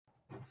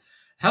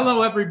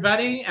Hello,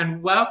 everybody,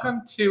 and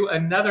welcome to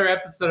another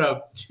episode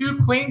of Two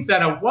Queens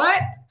and a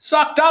what?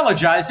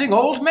 Sockdologizing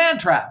old man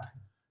trap.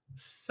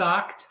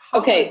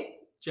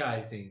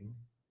 Sockdologizing.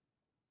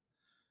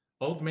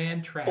 Old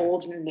man trap.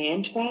 Old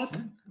man trap?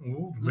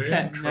 Old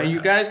man Okay, trap. now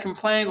you guys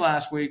complained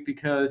last week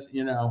because,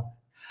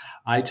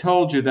 I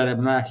told you that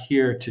I'm not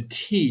here to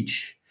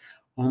teach,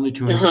 only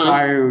to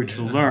inspire you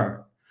to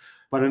learn.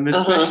 But on this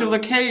special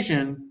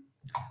occasion,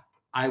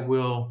 I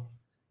will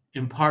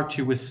impart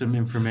you with some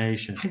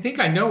information. I think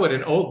I know what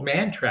an old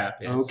man trap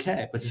is.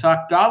 Okay, but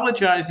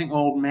sockdologizing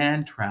old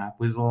man trap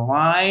was a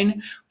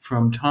line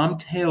from Tom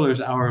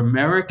Taylor's Our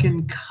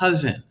American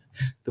Cousin,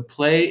 the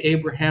play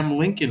Abraham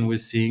Lincoln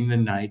was seeing the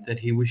night that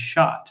he was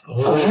shot.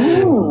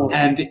 Oh.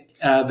 And the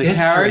History.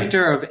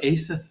 character of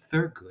Asa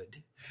Thurgood,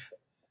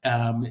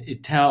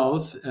 it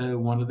tells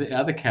one of the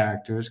other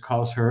characters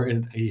calls her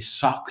a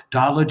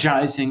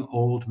sockdologizing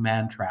old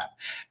man trap.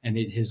 And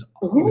it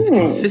was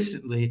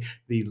consistently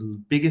the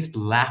biggest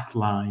laugh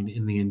line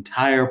in the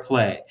entire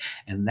play.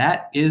 And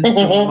that is the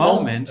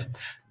moment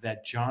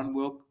that John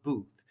Wilkes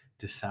Booth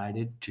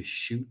decided to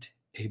shoot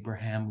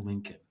Abraham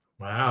Lincoln.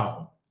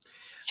 Wow.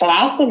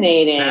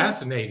 Fascinating.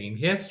 Fascinating.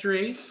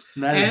 History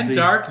That is and the-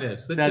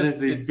 darkness. That is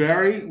the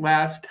very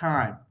last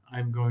time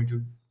I'm going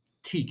to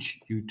teach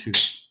you two.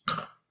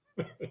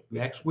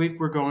 Next week,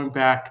 we're going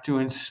back to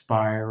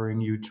inspiring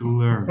you to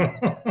learn.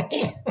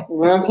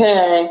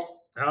 Okay.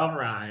 All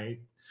right.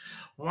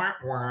 Wah,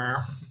 wah.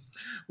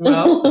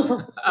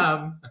 Well,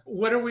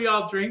 what are we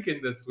all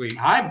drinking this week?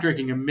 I'm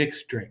drinking a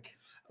mixed drink.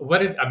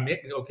 What is a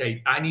mix?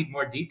 Okay, I need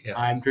more details.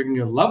 I'm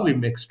drinking a lovely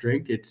mixed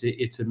drink.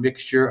 It's a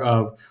mixture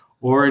of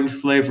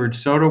orange-flavored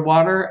soda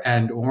water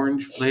and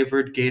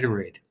orange-flavored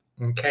Gatorade.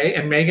 Okay,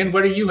 and Megan,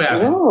 what are you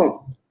having?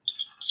 Oh.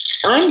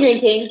 I'm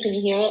drinking. Can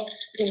you hear it?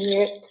 Can you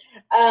hear it?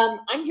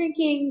 I'm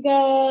drinking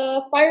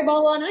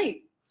Fireball on Ice.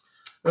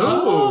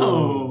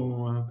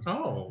 Oh.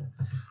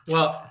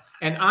 Well,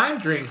 and I'm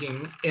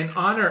drinking in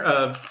honor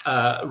of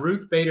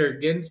Ruth Bader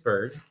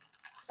Ginsburg.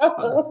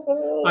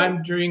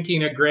 I'm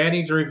drinking a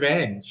Granny's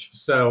Revenge.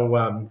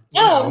 So,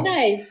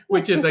 Nice.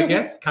 which is, I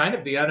guess, kind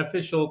of the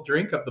unofficial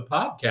drink of the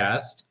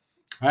podcast.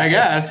 I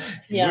guess.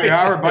 Yeah. We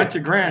are a bunch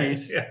of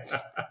grannies. Yeah.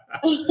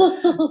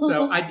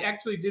 So I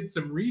actually did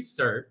some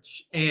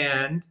research,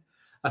 and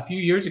a few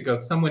years ago,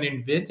 someone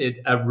invented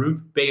a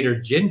Ruth Bader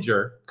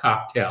ginger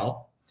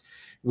cocktail,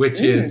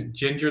 which is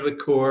ginger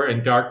liqueur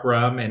and dark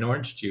rum and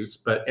orange juice,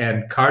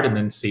 and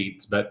cardamom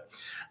seeds. But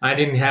I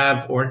didn't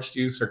have orange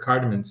juice or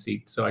cardamom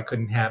seeds, so I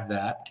couldn't have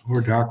that. Or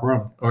dark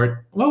rum. I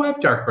have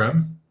dark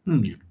rum.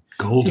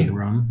 Golden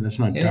rum. That's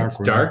not Yeah, dark it's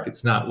rum. dark.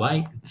 It's not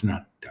light. It's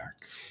not dark.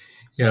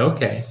 Yeah,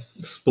 okay.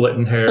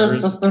 Splitting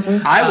hairs.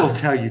 I will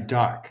tell you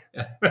dark.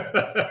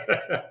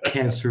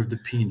 Cancer of the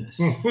penis.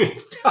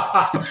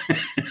 Stop.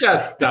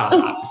 Just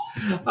stop.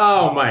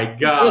 Oh my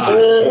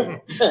God.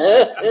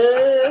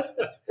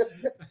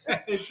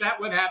 Is that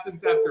what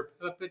happens after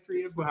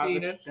puppetry of the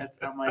penis? That's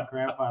how my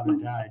grandfather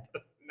died.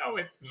 No,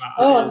 it's not.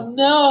 Oh,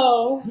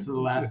 no. So the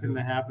last thing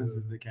that happens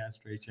is the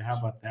castration. How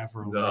about that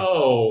for a life?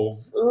 No.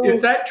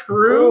 Is that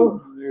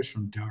true? There's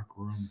some dark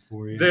rum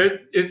for you.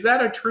 Is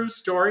that a true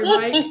story,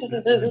 Mike?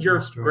 That's a Your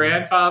true story.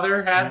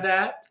 grandfather had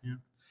that? Yeah.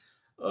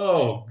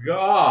 Oh,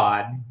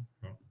 God.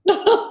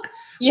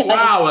 Yeah.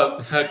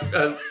 Wow,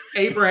 a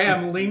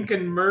Abraham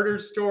Lincoln murder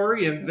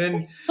story and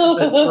then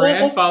a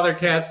grandfather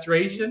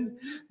castration.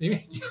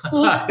 I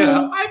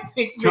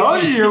think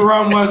Told you your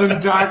rum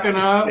wasn't dark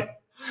enough.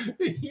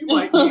 you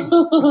might need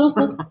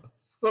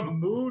some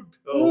mood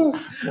pills.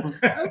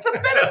 It's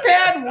been a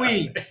bad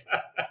week.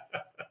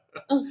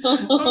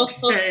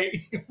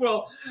 Okay,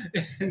 well,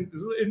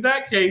 in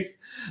that case,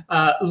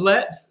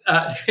 let's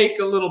take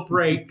a little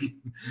break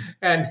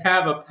and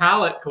have a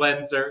palate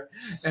cleanser,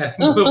 and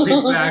we'll be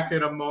back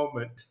in a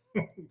moment.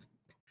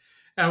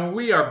 And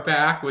we are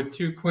back with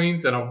Two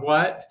Queens and a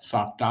what?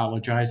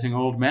 Sockdologizing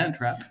old man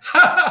trap.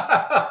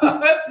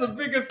 That's the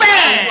biggest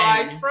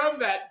line from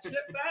that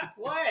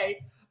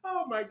play.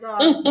 Oh my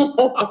God.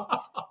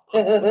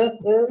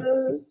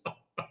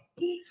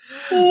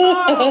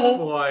 Oh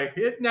boy,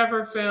 it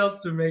never fails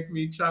to make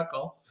me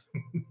chuckle.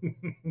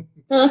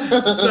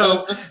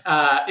 So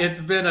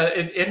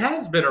it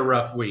has been a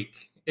rough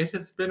week. It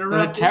has been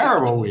a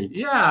terrible week.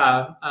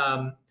 Yeah.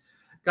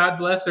 God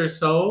bless her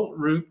soul.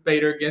 Ruth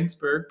Bader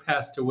Ginsburg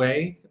passed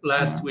away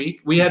last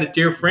week. We had a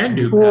dear friend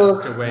who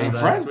passed away My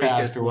last friend week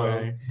passed as well.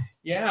 away.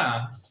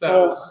 Yeah.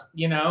 So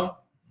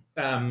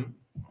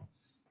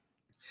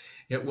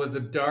it was a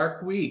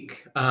dark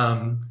week.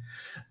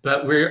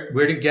 But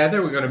we're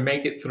together. We're going to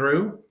make it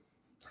through.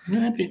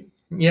 Maybe.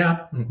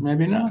 Yeah.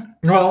 Maybe not.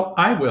 Well,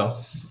 I will.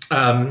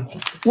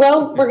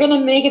 Well, we're going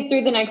to make it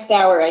through the next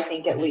hour, I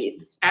think, at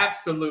least.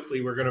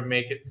 Absolutely, we're going to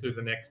make it through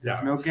the next There's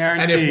hour. no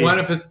guarantees. And if one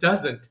of us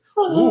doesn't,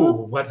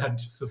 ooh, what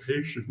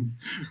anticipation.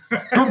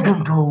 Dum,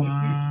 dum, dum.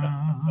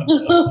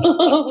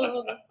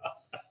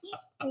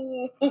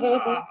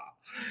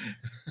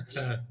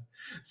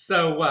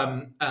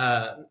 So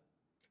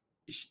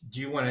do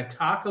you want to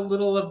talk a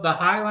little of the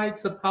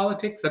highlights of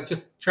politics? I'm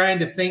just trying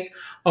to think.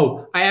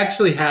 Oh, I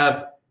actually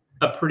have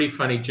a pretty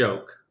funny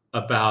joke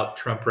about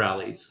Trump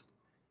rallies.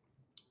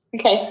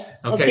 Okay.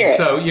 Let's hear it.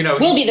 So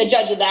we'll be the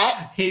judge of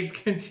that. He's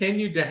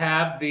continued to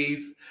have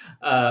these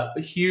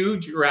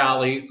huge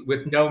rallies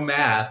with no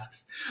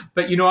masks,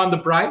 but on the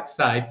bright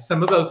side,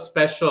 some of those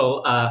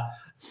special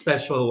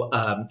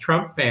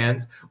Trump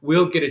fans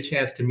will get a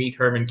chance to meet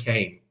Herman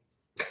Cain.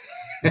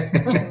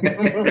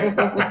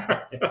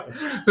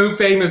 Who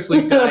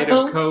famously died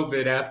of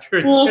COVID after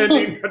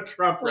attending a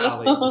Trump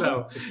rally.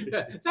 So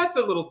that's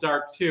a little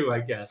dark too, I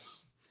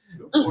guess.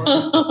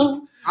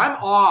 I'm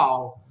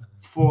all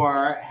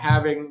for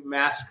having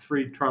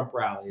mask-free Trump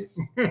rallies.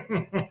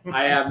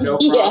 I have no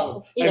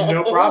problem. I have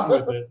no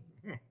problem with it.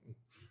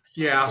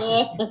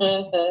 Yeah.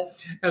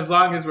 As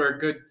long as we're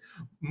good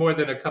more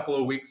than a couple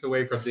of weeks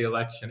away from the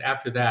election.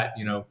 After that,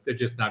 they're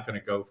just not going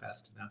to go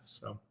fast enough.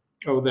 So.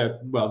 Oh,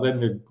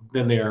 then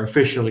they are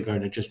officially going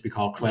to just be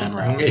called Klan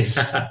rallies.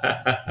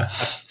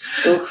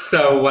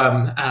 So,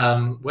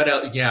 what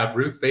else? Yeah,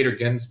 Ruth Bader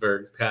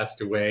Ginsburg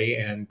passed away,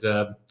 and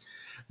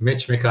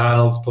Mitch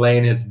McConnell's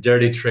playing his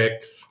dirty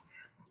tricks.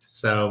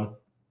 So,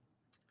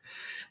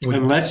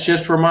 and let's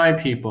just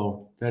remind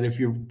people that if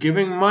you're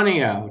giving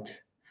money out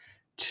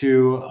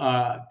to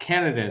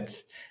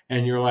candidates,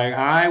 and you're like,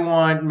 I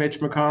want Mitch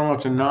McConnell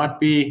to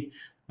not be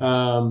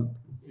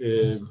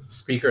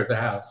Speaker of the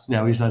House.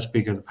 No, he's not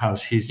Speaker of the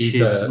House. He's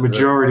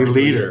majority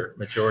leader.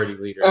 Majority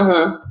leader.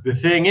 Uh-huh. The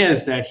thing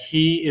is that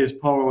he is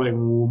polling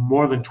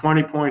more than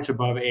 20 points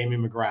above Amy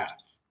McGrath.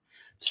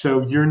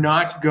 So you're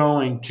not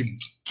going to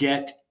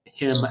get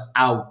him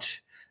out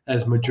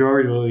as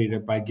majority leader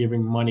by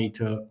giving money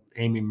to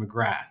Amy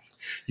McGrath.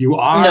 You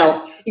are.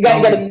 No, you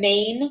got to go to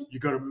Maine. You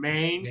go to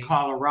Maine,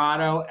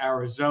 Colorado,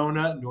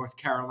 Arizona, North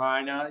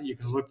Carolina. You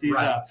can look these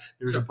up.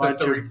 There's a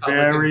bunch of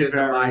very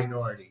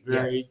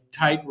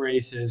tight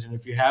races. And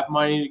if you have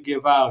money to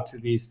give out to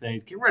these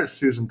things, get rid of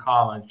Susan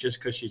Collins just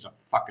because she's a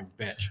fucking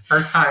bitch.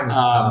 Her time is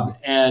come.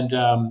 And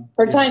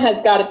her time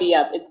has got to be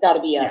up. It's got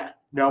to be up. Yeah.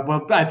 No,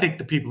 well, I think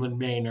the people in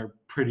Maine are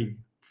pretty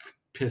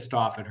pissed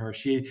off at her.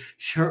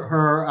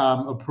 Her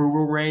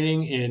approval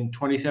rating in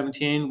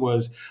 2017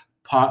 was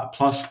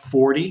plus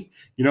 40.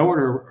 You know what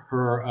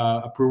her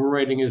approval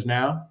rating is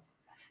now?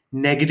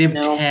 Negative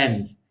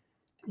 10.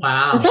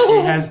 Wow. She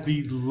has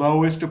the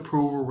lowest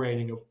approval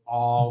rating of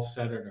all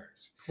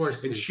senators. Of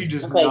course. And she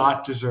does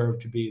not deserve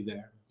to be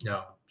there.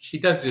 No, she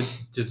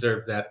doesn't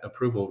deserve that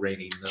approval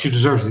rating, though. She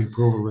deserves the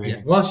approval rating.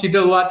 Yeah. Well, she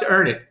did a lot to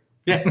earn it.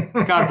 Yeah,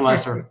 God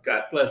bless her.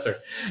 God bless her.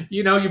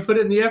 You put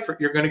in the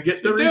effort, you're going to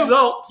get the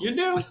results. You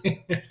do.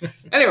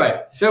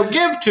 Anyway, so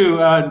give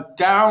to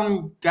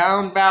down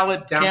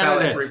ballot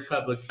candidates,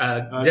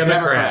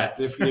 Democrats.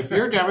 If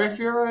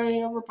you're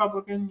a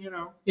Republican,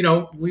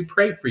 we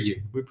pray for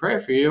you. We pray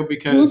for you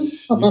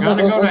because you're going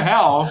to go to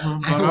hell.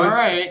 But all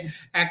right.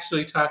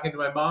 Actually, talking to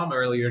my mom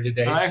earlier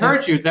today. I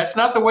heard you. That's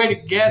not the way to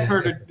get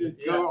her to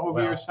go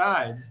over your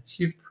side.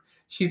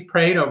 She's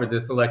praying over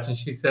this election.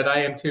 She said, "I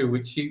am too,"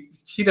 which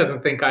she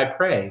doesn't think I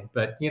pray,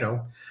 but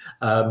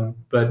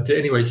but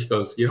anyway, she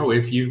goes,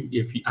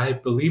 if I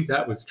believe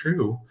that was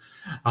true,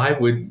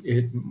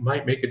 it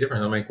might make a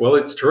difference. I'm like, well,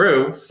 it's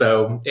true.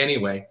 So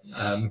anyway,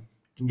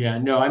 yeah,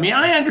 no, I mean,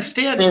 I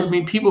understand. I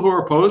mean, people who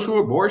are opposed to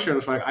abortion,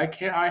 it's like,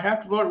 I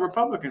have to vote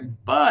Republican,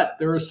 but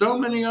there are so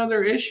many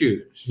other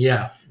issues.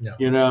 Yeah.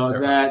 No,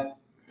 that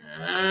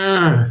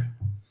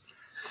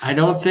I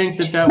don't think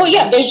that. Well,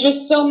 yeah, there's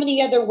just so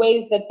many other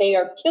ways that they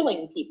are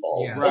killing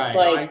people. Yeah, right. It's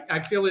like,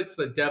 I feel it's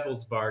the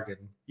devil's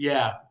bargain.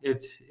 Yeah,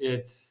 it's.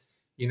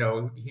 He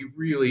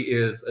really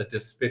is a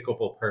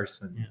despicable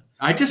person. Yeah.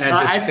 I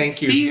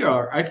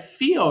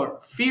feel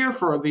fear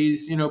for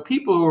these,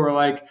 people who are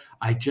like,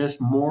 I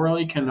just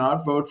morally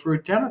cannot vote for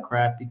a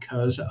Democrat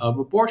because of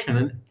abortion.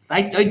 And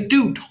I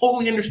do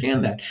totally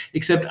understand that,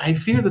 except I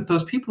fear that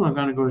those people are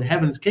going to go to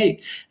Heaven's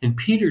Gate, and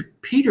Peter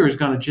is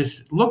going to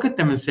just look at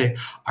them and say,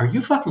 "Are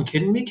you fucking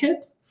kidding me, kid?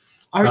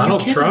 Are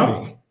Donald you kidding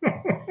Trump? me?"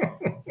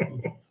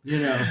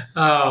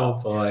 Oh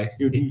boy.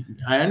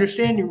 I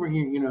understand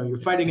you're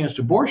fighting against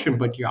abortion,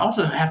 but you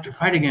also have to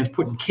fight against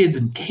putting kids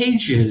in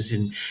cages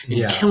and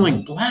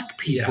killing black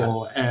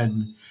people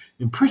and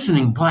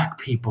imprisoning black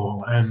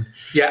people and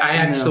I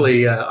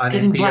actually on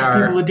getting NPR,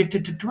 black people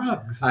addicted to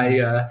drugs. I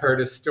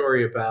heard a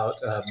story about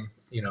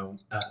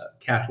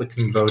Catholics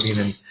and voting,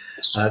 and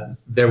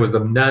there was a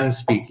nun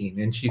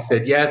speaking, and she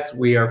said, "Yes,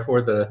 we are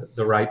for the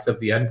rights of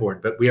the unborn,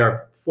 but we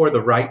are for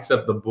the rights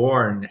of the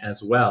born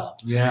as well."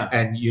 Yeah,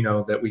 and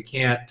that we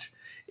can't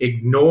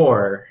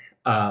ignore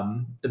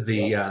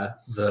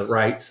the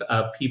rights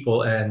of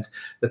people and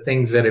the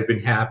things that have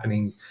been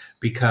happening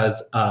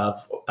because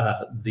of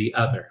the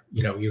other.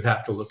 You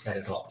have to look at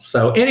it all.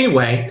 So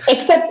anyway,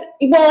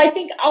 I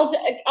think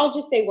I'll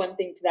just say one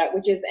thing to that,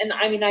 which is, and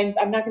I mean,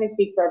 I'm not going to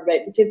speak for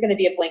everybody. This is going to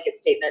be a blanket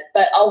statement,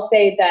 but I'll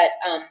say that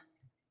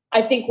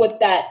I think what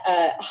that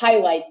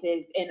highlights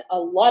is, in a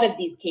lot of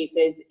these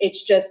cases,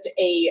 it's just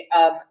a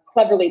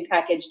cleverly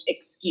packaged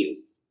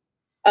excuse.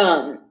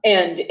 And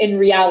in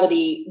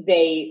reality,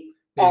 they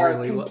They are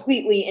really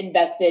completely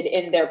invested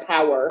in their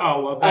power,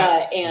 Oh well,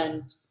 that's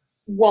and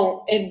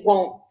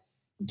won't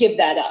give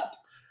that up.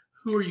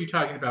 Who are you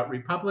talking about?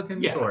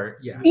 Republicans Yeah. or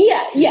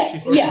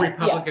Yes, or yeah,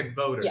 Republican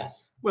voters? yeah.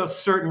 well,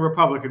 certain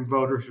Republican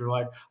voters are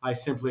like, I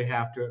simply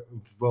have to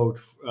vote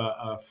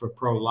for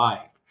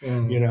pro-life.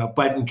 Mm. You know,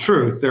 but in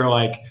truth, they're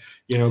like,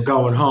 you know,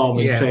 going home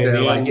and Yeah, saying they're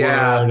the like, N-word,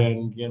 yeah.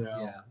 and you know,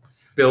 Yeah.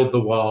 Build the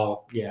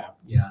wall. yeah.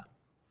 Yeah.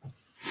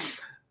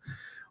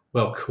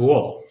 Well,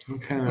 cool.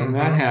 Okay, on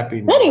that happy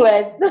note.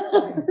 Anyway,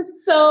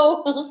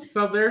 so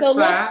there's so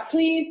that. let's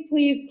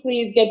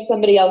please get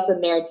somebody else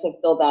in there to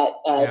fill that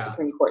Yeah.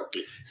 Supreme Court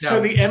seat. So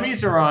the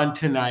Emmys are on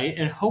tonight,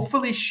 and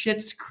hopefully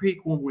Schitt's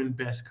Creek will win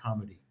Best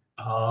Comedy.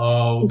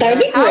 Oh, That'd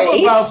be How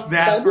great. about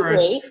that That'd be for a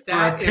great.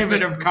 That is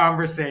pivot a- of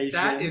conversation?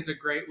 that is a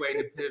great way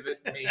to pivot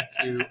me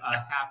to a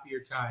happier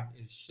time.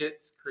 Is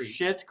Schitt's Creek?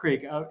 Schitt's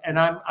Creek, and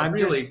I'm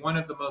really just, one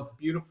of the most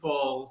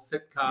beautiful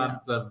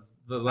sitcoms of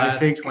the last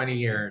think 20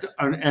 years.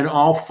 and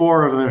all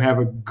four of them have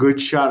a good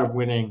shot of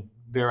winning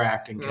their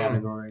acting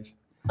categories.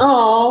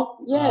 Oh,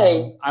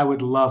 yay! I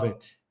would love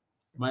it,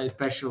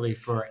 especially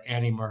for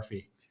Annie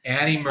Murphy.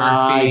 Annie I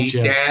Murphy,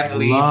 just Dan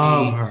Levy,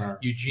 love her.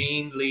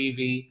 Eugene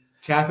Levy.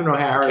 Catherine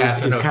O'Hara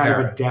Catherine is kind of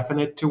O'Hara. a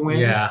definite to win.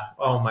 Yeah.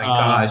 Oh my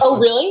gosh. Oh,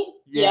 really?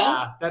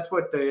 Yeah, that's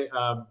what the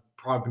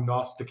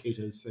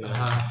prognosticators say.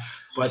 Uh-huh.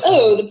 But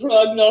Oh, the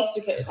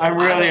prognosticator. I'm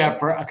really up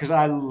for, because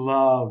I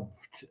loved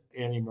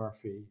Annie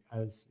Murphy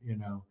as, you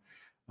know,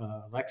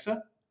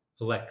 Alexa.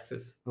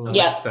 Alexis.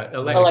 Yes.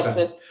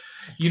 Alexis.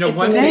 You know, It's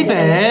one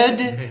David.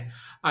 thing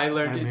I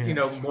learned is, you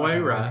know,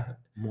 Moira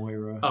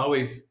Moira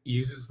always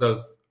uses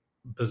those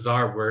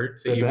bizarre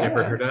words that The you've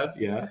never bad. heard of.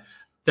 Yeah.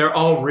 They're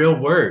all real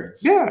words.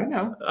 Yeah, I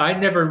know. I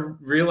never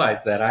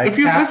realized that. If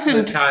you half the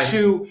listen times-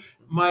 to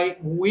my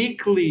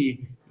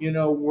weekly, you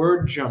know,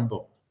 word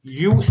jumble,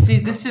 you see,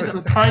 this is,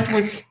 I'm trying to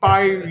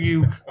inspire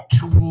you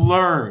to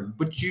learn,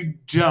 but you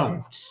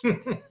don't.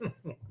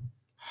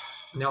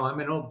 No, I'm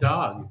an old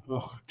dog.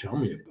 Oh, tell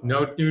me about it.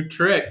 No new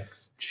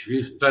tricks.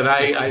 Jesus. But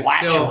I still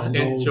Flatulent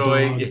old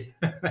enjoy.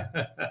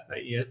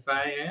 Yes,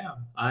 I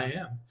am. I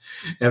am.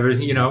 Ever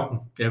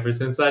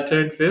since I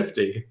turned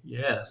 50.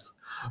 Yes.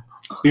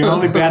 The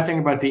only bad thing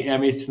about the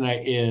Emmys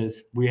tonight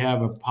is we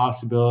have a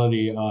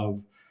possibility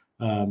of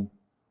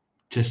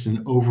just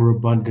an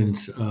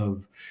overabundance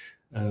of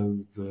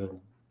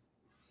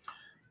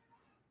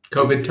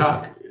COVID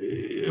talk.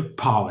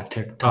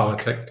 Politic Talk.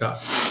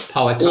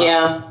 Politic.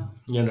 Yeah.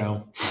 You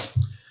know,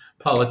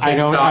 Politic I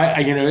don't. talk.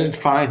 You know, it's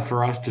fine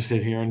for us to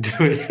sit here and do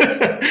it.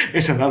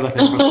 It's another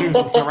thing for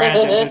Susan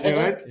Sarandon to do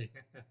it.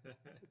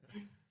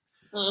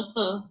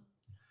 Uh-huh.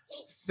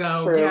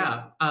 So True.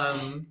 yeah,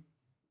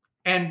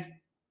 and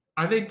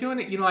are they doing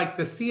it? You know, like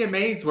the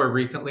CMAs were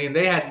recently, and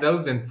they had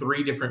those in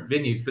 3 different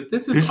venues. But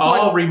this is This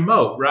all one-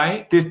 remote,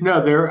 right?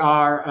 There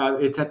are.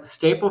 It's at the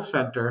Staples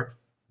Center.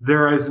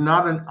 There is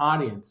not an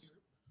audience.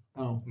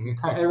 Oh,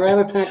 I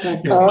rather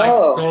technically. Your Mike's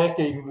Oh.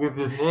 talking with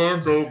his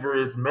hands over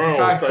his mouth,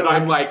 Talking and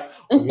like- I'm like,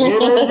 what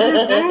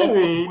are you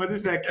doing? What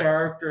is that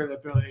character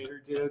that Bill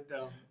Hader did?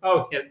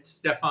 Oh, yeah,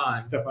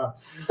 Stefan. Stefan.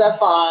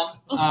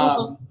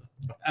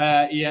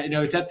 Yeah,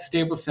 no, it's at the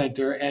Staples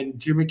Center, and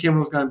Jimmy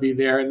Kimmel's going to be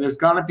there, and there's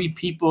going to be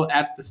people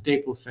at the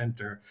Staples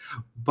Center,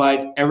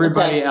 but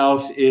everybody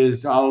else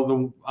is all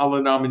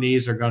the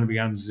nominees are going to be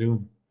on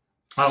Zoom.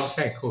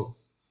 Okay, cool.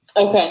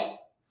 Okay.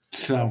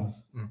 So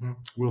Mhm.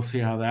 we'll see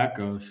how that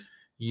goes.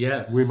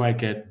 Yes. We might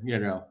get, you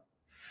know,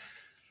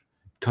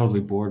 totally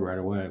bored right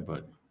away,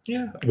 but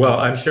Yeah. Well,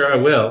 I'm sure I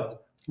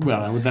will.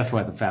 well, that's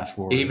why the fast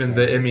forward. Even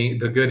the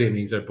good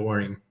Emmys are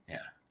boring.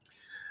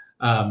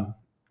 Yeah.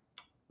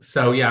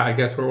 So yeah, I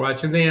guess we're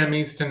watching the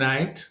Emmys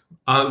tonight.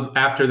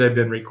 After they've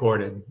been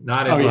recorded,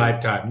 not in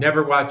live time.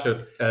 Never watch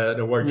an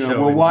award show.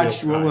 We'll in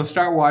watch. real time. We'll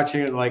start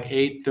watching at like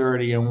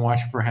 8:30 and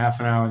watch it for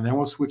half an hour, and then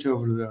we'll switch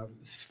over to the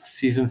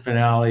season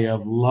finale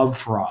of Love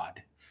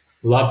Fraud.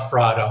 Love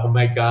Fraud. Oh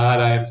my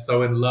God, I am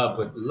so in love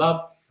with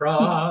Love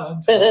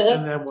Fraud.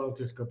 And then we'll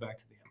just go back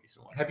to the Emmys.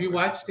 And watch Have the you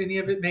rest. watched any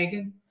of it,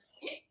 Megan?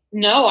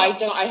 No, I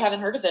don't. I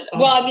haven't heard of it. Oh.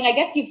 Well, I mean, I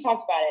guess you've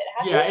talked about it.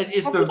 Have Yeah, you?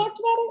 it's Have the you talked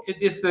about it?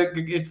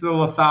 it's the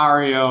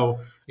Lothario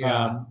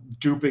Yeah.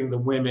 duping the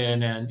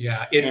women and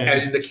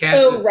In the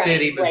Kansas right,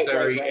 City, right,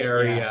 Missouri right.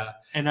 area.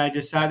 and I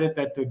decided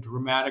that the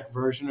dramatic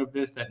version of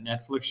this that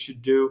Netflix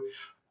should do.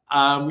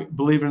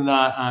 Believe it or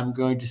not, I'm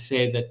going to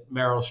say that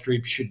Meryl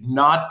Streep should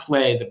not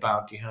play the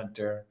bounty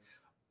hunter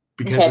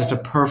because Okay. it's a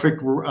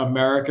perfect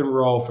American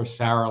role for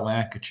Sarah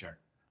Lancashire.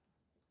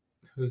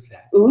 Who's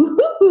that? Ooh,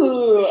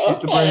 She's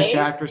the okay. British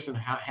actress in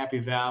Happy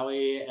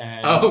Valley.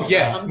 And, Oh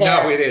yes, I'm no,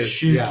 there. it is.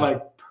 she's Yeah.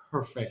 like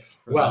perfect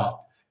for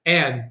Well,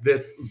 and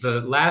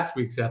the last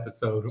week's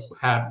episode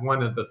had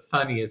one of the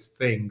funniest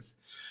things.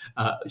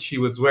 She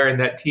was wearing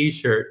that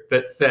T-shirt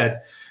that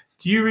said,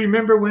 "Do you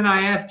remember when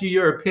I asked you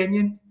your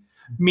opinion?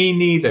 Me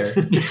neither."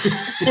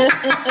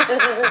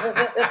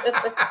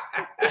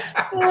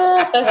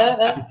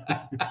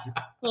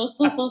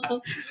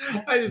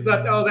 I just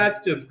thought, oh,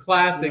 that's just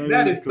classic. That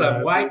That is is some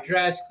classic. white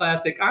trash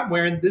classic. I'm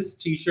wearing this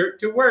T-shirt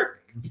to work.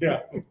 Yeah.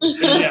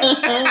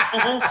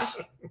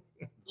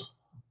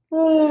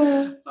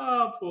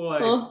 Oh boy.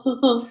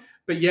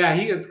 But yeah,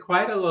 he is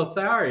quite a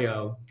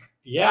Lothario.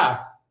 Yeah.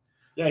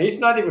 Yeah, he's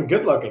not even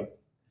good looking.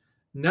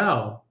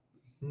 No.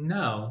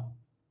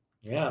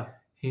 Yeah.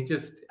 He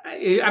just,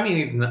 I mean,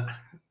 he's not,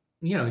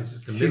 he's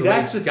just a See,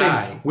 that's the middle-aged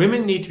guy. thing.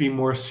 Women need to be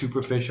more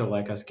superficial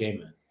like us gay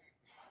men.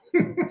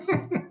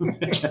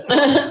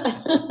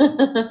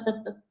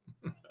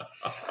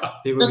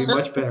 They would be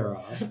much better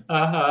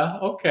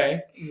off.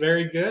 Okay.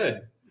 Very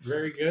good.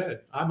 Very good.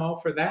 I'm all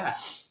for that.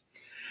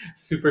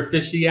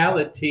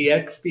 Superficiality,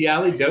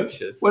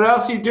 expialidocious. What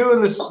else are you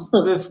doing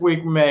this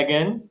week,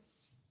 Megan?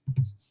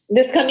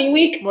 This coming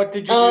week? What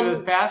did you do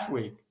this past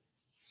week?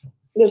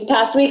 This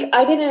past week,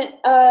 I didn't.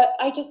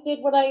 I just did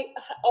what I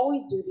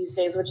always do these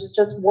days, which is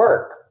just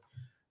work.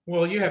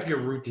 Well, you have your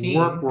routine.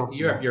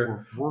 You have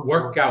your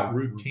workout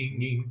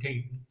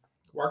routine.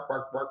 Work.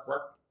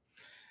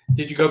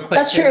 Did you go play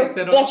That's true. tennis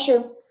at all? That's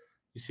true.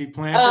 You see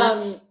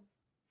planters?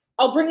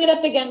 I'll bring it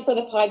up again for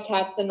the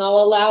podcast, and I'll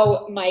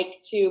allow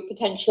Mike to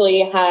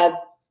potentially have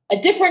a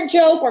different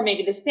joke or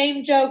maybe the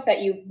same joke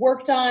that you've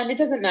worked on. It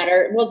doesn't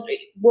matter. We'll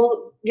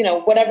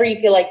whatever you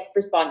feel like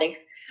responding.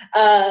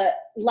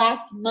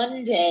 Last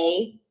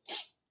Monday,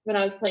 when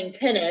I was playing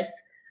tennis,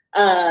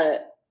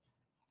 there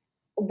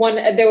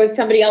was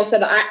somebody else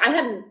that I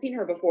hadn't seen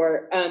her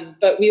before,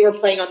 but we were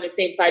playing on the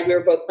same side. We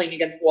were both playing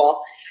against the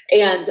wall,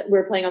 and we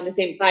were playing on the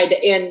same side.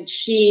 And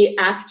she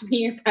asked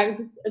me if I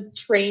was a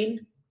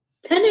trained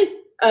tennis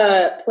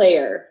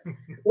player,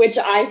 which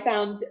I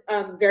found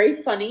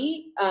very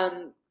funny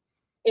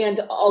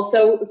and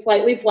also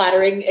slightly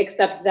flattering,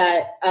 except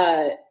that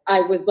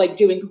I was like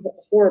doing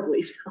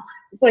horribly. So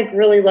it's like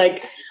really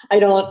like I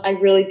don't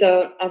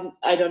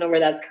know where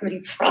that's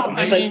coming from.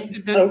 I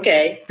mean,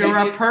 okay. There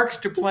are perks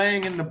to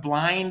playing in the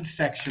blind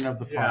section of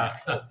the park.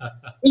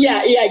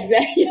 Yeah,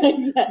 exactly.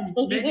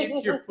 Maybe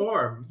it's your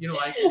form.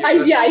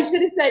 I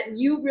should have said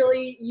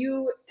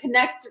you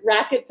connect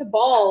racket to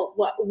ball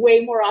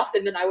way more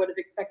often than I would have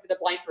expected a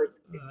blind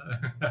person to.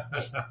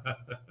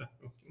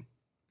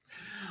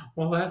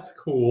 Well, that's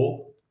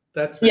cool.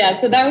 That's so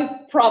that was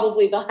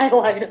probably the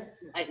highlight of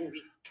my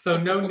week. So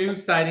no new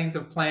sightings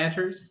of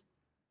planters?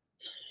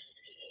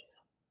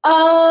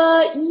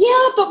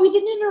 Yeah, but we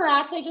didn't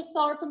interact. I just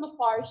saw her from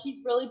afar.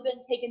 She's really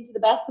been taken to the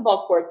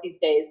basketball court these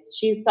days.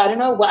 I don't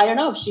know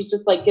if she's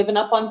just like given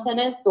up on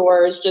tennis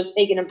or is just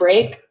taking a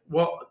break.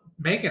 Well,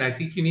 Megan, I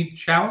think you need to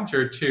challenge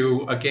her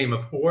to a game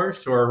of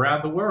horse or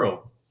around the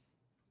world.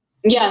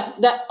 Yeah,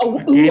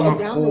 a game of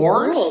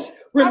horse?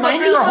 I'm a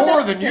bigger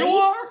whore than you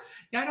are.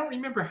 Yeah, I don't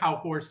remember how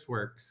horse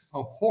works.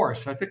 Oh,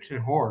 horse. I think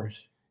it's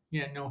horse.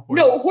 Yeah, no horse.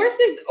 No, horse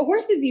is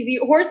easy.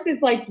 Horse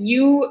is like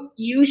you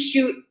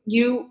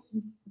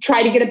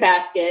try to get a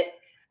basket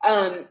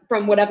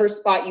from whatever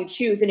spot you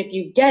choose, and if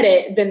you get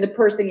it, then the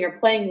person you're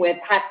playing with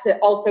has to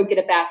also get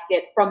a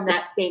basket from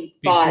that same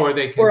spot,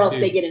 or else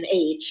they get an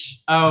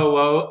H.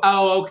 Oh,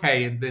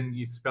 okay, and then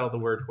you spell the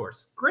word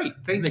horse. Great,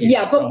 thank you.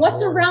 Yeah, but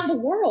what's around the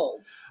world?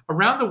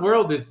 Around the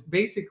world is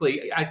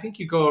basically, I think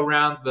you go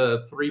around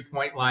the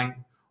 3-point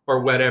line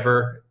or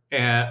whatever,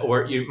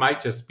 or you might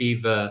just be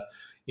the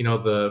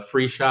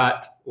free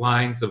shot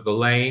lines of the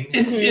lane.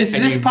 Is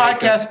this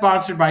podcast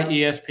sponsored by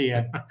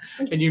ESPN?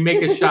 And you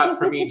make a shot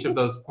from each of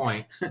those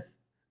points.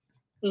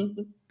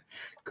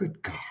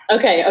 Good God.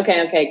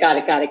 Okay. Got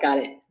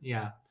it.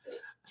 Yeah.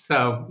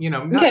 So,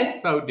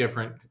 not so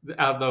different.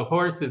 The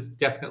horse has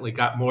definitely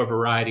got more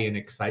variety and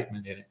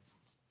excitement in it.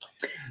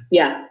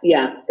 Yeah,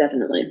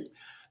 definitely.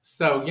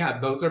 So, yeah,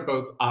 those are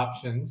both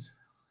options.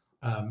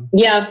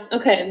 Yeah.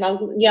 Okay.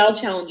 I'll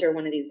challenge her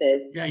one of these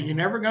days. Yeah, you're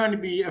never going to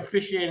be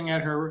officiating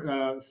at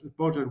her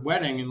supposed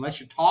wedding unless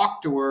you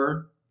talk to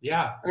her.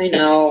 Yeah, I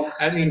know.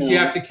 That means you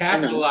have to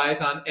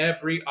capitalize on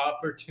every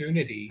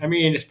opportunity. I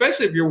mean,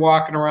 especially if you're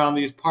walking around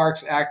these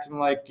parks acting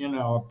like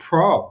a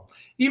pro.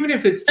 Even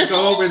if it's to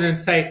go over and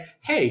say,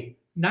 "Hey,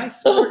 nice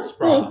sports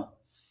bra."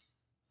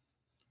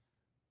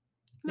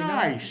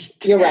 Nice.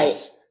 You're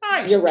right.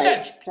 Nice. You're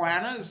right.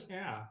 Planners.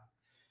 Yeah.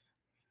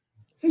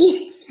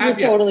 You're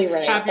totally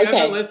right. Have you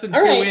ever listened to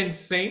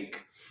NSYNC?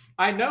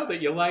 I know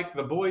that you like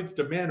the Boys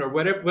to Men or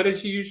whatever. What does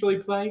she usually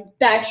play?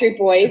 Backstreet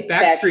Boys.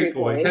 Backstreet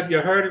Boys. Have you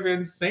heard of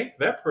NSYNC?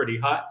 They're pretty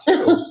hot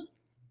too.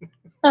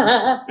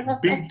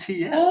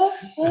 BTS.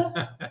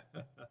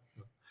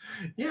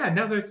 Yeah,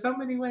 no, there's so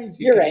many ways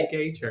you can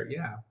engage her.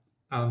 Yeah.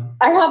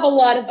 I have a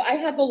lot of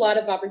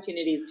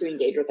opportunities to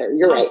engage with her.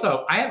 You're right.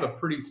 Also, I have a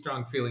pretty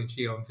strong feeling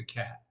she owns a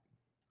cat.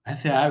 I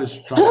think I was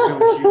strong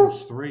feeling she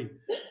owns 3.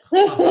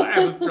 I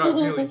have a strong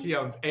feeling she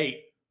owns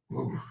 8.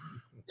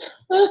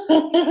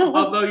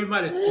 Although you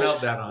might have smelled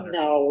that on her.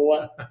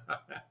 No.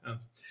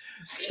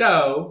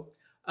 So,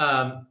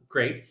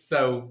 great.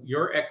 So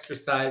you're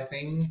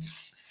exercising.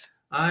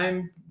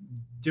 I'm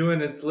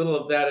doing as little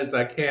of that as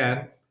I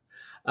can.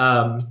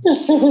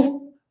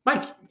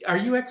 Mike, are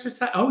you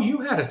exercising? Oh,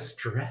 you had a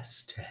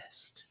stress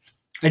test.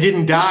 I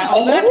didn't die.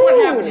 Oh, that's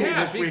what happened to me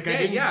this week. I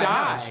didn't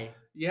die.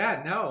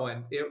 Yeah, no,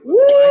 and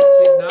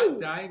I did not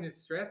die in his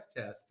stress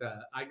test.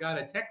 I got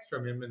a text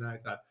from him, and I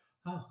thought,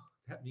 oh,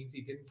 that means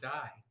he didn't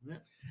die. Yeah.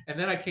 And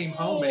then I came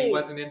home and he Yay.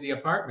 wasn't in the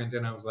apartment,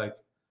 and I was like,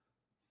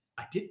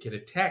 I did get a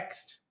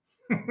text.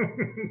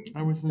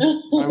 I was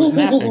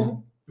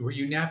napping. Were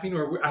you napping,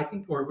 or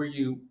were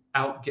you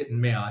out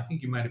getting mail? I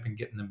think you might have been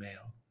getting the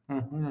mail. I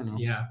don't know.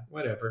 Yeah,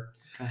 whatever.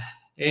 Okay.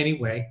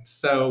 Anyway,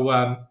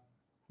 so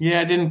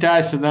Yeah, I didn't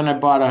die. So then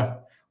I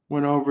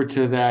went over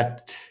to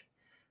that.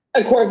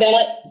 A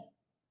Corvette.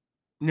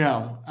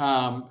 No,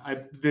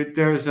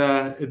 there's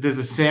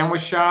a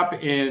sandwich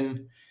shop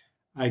in,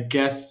 I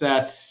guess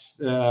that's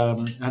I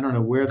don't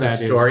know where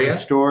that Astoria? is.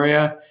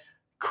 Astoria.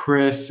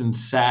 Chris and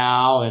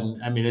Sal,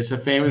 and I mean it's a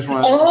famous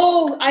one.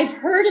 Oh, I've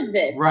heard of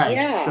this. Right.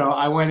 Yeah. So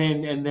I went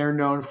in, and they're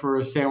known for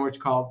a sandwich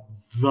called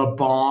The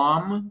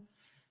Bomb.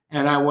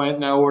 And I went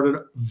and I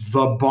ordered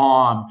The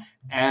Bomb.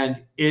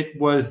 And it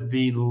was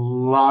the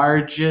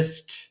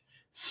largest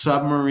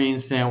submarine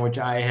sandwich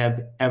I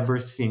have ever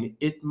seen.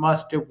 It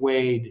must have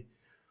weighed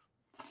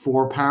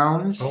 4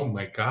 pounds. oh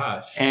my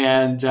gosh.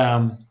 And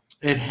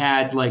it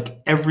had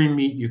like every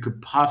meat you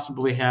could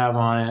possibly have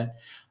on it.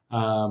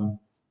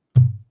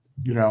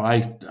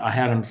 I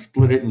had him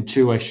split it in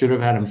 2. I should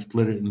have had him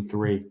split it in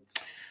 3.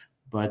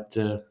 But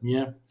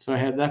yeah, so I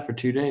had that for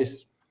 2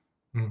 days.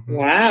 Mhm.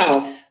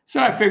 Wow. So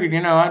I figured,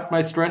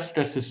 my stress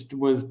test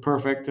was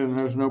perfect and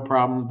there's no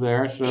problems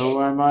there. So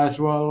I might as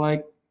well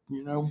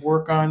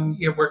work on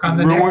Yeah, work on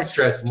the next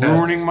stress test.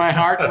 ruining my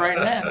heart right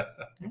now.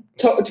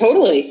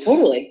 Totally.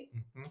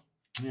 Mhm.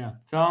 Yeah.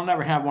 So I'll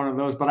never have one of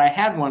those, but I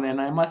had one,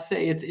 and I must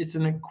say it's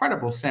an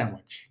incredible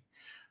sandwich.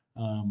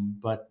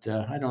 But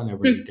I don't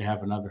ever need to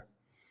have another.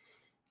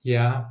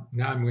 Yeah.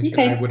 Now I'm wishing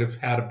Okay. I would have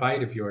had a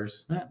bite of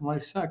yours.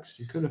 Life sucks.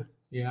 You could have.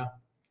 Yeah.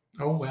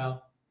 Oh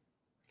well.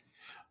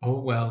 Oh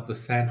well, the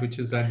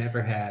sandwiches I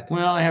never had.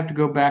 Well, I have to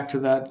go back to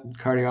that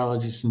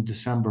cardiologist in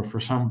December for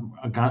some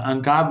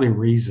ungodly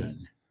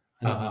reason.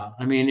 Uh-huh.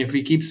 I mean, if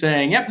he keeps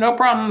saying, "Yep, no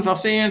problems. I'll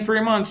see you in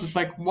 3 months," it's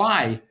like,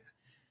 why?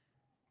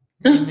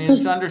 I mean,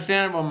 it's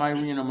understandable. My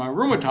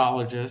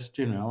rheumatologist,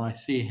 I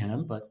see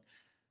him, but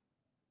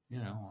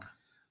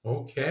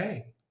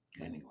Okay.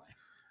 anyway.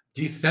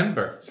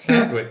 December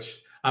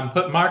sandwich. I'm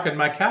marking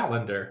my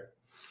calendar.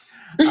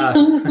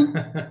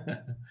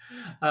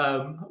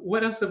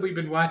 What else have we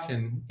been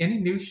watching? Any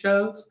new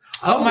shows?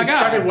 Oh my we God.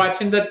 started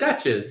watching The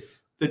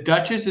Duchess. The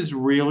Duchess is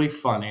really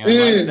funny. I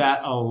Mm. like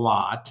that a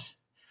lot.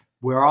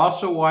 We're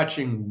also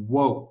watching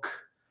Woke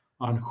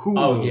on Hulu.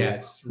 Oh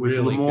yes, with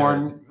really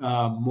Lamorne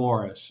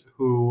Morris,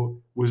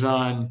 who was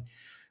on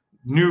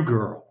New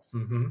Girl.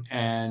 good. Mm-hmm.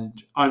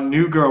 And on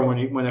New Girl,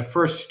 when it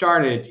first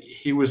started,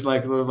 he was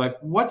like,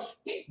 what's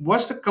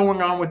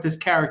going on with this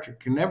character?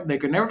 They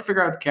could never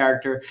figure out the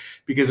character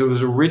because it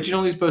was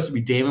originally supposed to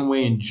be Damon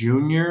Wayans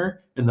Jr.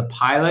 in the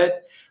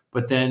pilot,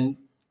 but then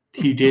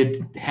he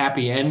did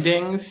Happy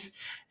Endings.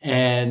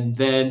 And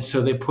then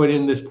so they put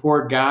in this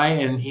poor guy,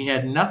 and he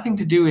had nothing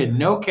to do, he had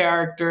no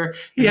character.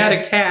 He had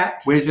a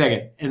cat. Wait a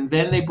second. And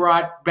then they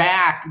brought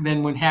back,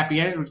 then when Happy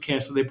Endings was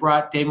canceled, they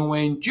brought Damon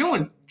Wayans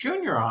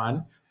Jr.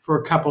 on for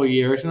a couple of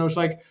years. And it was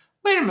like,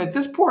 wait a minute,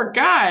 this poor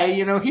guy,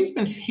 he's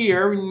been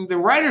here. And the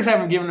writers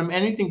haven't given him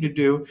anything to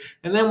do.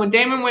 And then when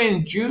Damon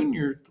Wayans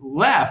Jr.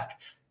 left,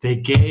 they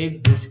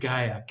gave this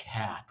guy a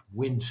cat,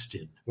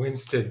 Winston.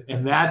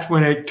 And that's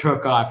when it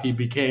took off. He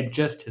became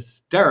just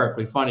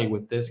hysterically funny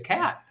with this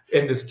cat.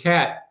 And this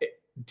cat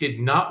did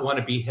not want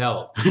to be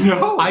held.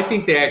 No. I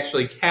think they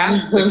actually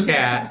cast the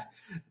cat,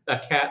 a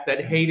cat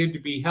that hated to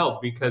be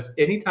held, because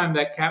anytime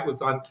that cat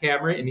was on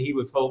camera and he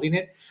was holding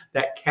it,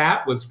 that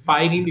cat was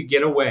fighting to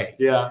get away.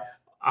 Yeah.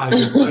 I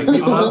was like, I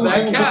love oh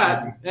that my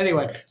cat. God.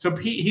 Anyway, so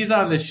he's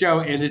on the show,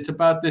 and it's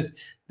about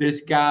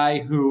this guy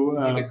who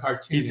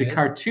He's a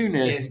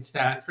cartoonist in in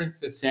San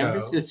Francisco. San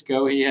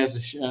Francisco. He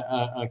has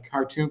a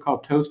cartoon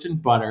called Toast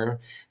and Butter,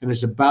 and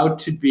it's about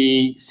to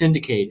be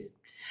syndicated.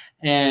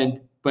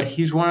 But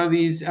he's one of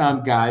these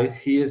guys.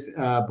 He is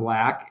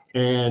black,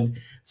 and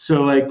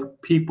so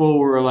people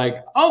were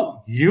like,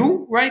 "Oh,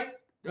 you write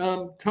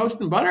Toast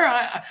and Butter?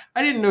 I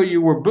didn't know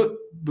you were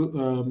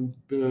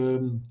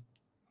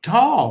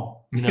tall."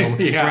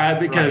 Yeah, right?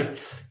 Because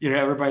right.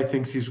 Everybody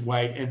thinks he's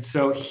white, and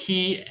so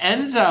he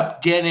ends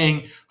up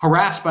getting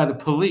harassed by the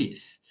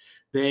police.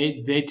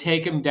 They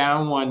take him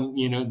down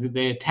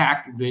they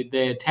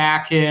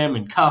attack him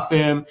and cuff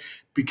him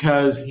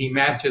because He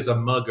matches a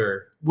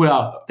mugger.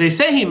 well, they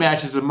say he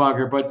matches a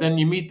mugger, but then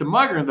you meet the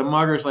mugger, and the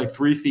mugger's like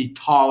 3 feet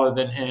taller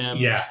than him.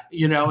 Yeah.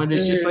 And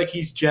it's just like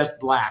he's just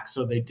black,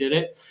 so they did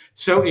it.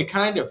 So it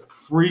kind of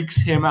freaks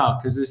him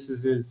out because this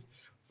is his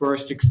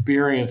first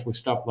experience with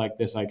stuff like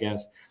this, I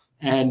guess.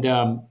 And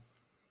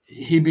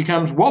he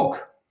becomes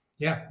woke.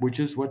 Yeah. Which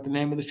is what the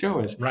name of the show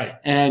is. Right.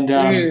 And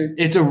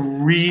it's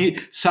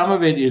some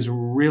of it is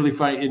really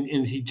funny.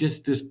 And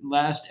this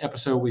last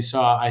episode we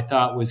saw, I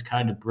thought was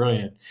kind of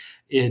brilliant.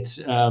 It's,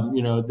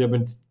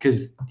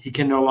 because he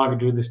can no longer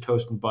do this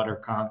toast and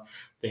butter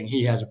thing.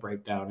 He has a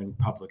breakdown in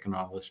public and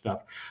all this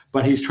stuff,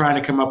 but he's trying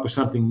to come up with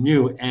something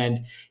new.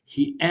 And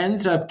he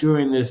ends up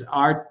doing this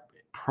art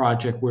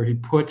project where he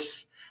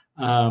puts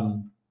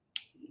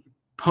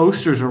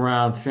posters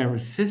around San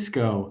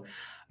Francisco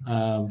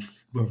of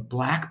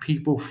Black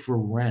People for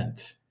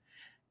Rent.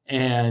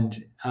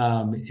 And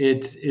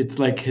it's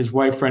like his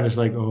white friend is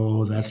like,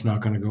 oh, that's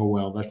not going to go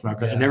well. That's not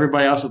going. And Yeah.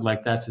 everybody else is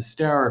like, that's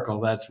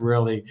hysterical. That's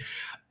really,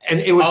 and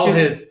it was All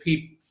just,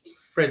 his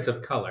friends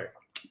of color.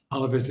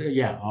 all of his,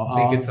 yeah. I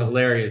think it's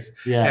hilarious.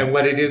 Yeah. And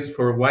what it is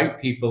for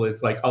white people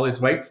is like all his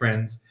white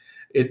friends.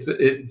 It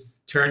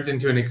turns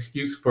into an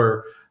excuse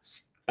for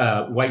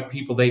white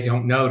people they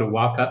don't know to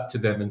walk up to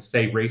them and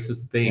say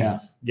racist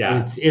things.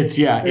 Yeah,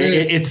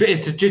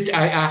 It's just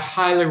I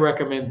highly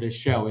recommend this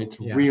show. It's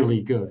Yeah.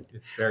 really good.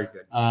 it's very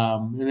good.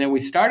 And then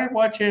we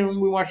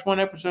watched one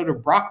episode of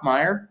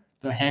Brockmire,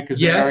 the Hank Azaria.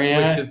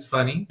 Yes, which is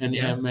funny. and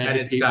yes. Amanda and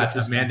it's Peet, got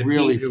which is Amanda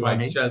really Peet, who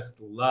funny. I just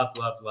love.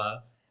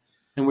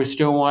 And we're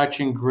still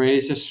watching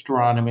Grey's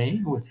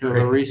Astronomy with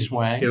Hilary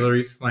Swank.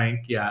 Hilary Swank,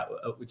 yeah,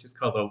 which is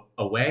called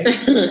Away.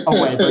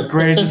 Oh wait, but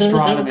Grey's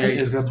Astronomy Grey's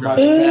is a much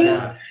Astronomy.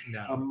 better.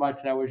 No.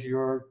 That was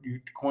you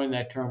coined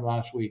that term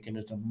last week, and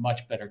it's a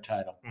much better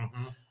title.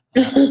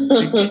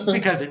 Mhm.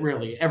 Because it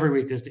really every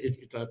week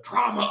it's a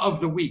drama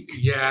of the week.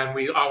 Yeah, and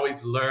we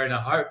always learn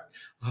a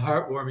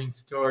heartwarming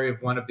story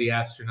of one of the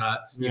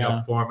astronauts,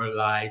 Yeah. former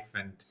life,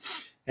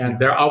 and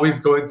they're always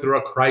going through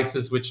a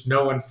crisis which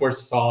no one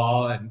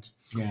foresaw, and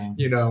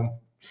Yeah.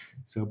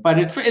 So, but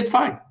it's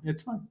fine.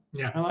 It's fun.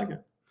 Yeah. I like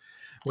it.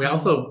 we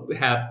also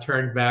have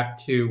turned back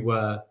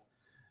to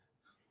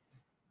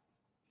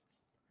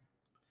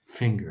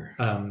Finger.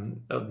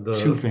 the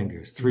 2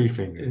 fingers. 3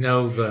 fingers.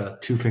 no the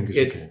 2 fingers.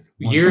 it's again.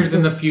 One years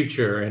finger. in the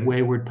future and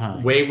Wayward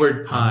Pines.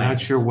 Wayward Pines. I'm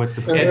not sure what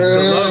the. It's the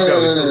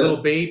logo. It's a little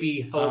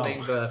baby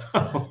holding the.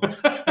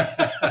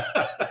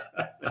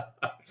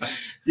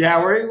 Yeah,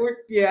 we're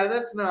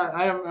that's not.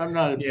 I'm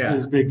not Yeah.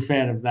 as big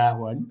fan of that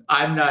one.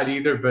 I'm not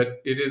either,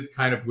 but it is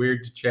kind of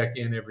weird to check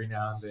in every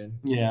now and then.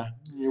 Yeah,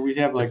 we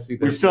have see we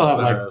their still have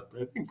photo.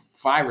 I think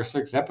 5 or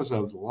 6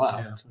 episodes left.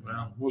 Yeah,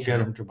 well, we'll get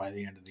them to by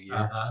the end of the year.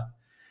 Uh-huh.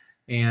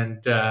 And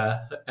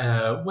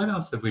what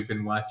else have we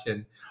been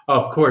watching? Oh,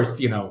 of course,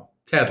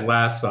 Ted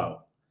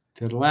Lasso.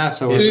 Ted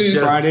Lasso It's is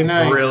just Friday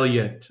night.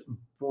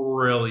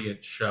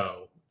 brilliant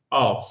show.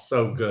 Oh,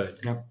 so good.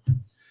 Yep.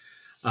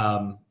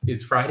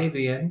 Is Friday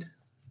the end?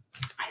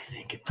 I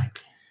think it might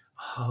be.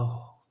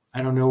 Oh,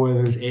 I don't know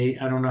whether there's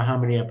 8. I don't know how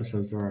many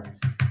episodes there are.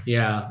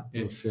 yeah,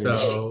 it's We'll see.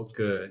 so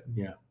good.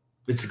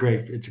 It's a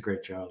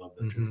great show. I love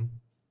that show. Mhm.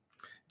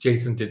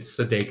 Jason did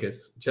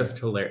Sudeikis, just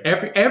hilarious.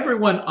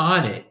 Everyone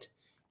on it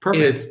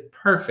Perfect. is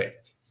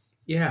perfect.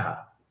 Yeah.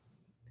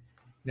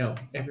 No,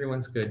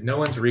 everyone's good. No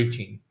one's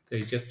reaching.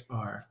 They just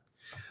are.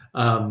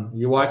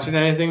 You watching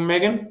anything,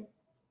 Megan?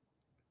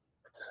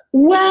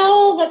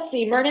 Well, let's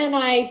see. Myrna and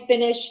I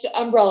finished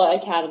Umbrella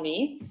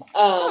Academy,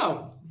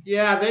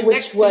 Yeah.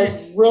 which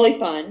was really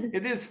fun.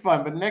 It is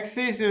fun, but next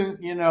season,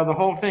 the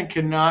whole thing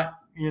cannot,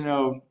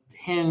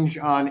 hinge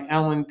on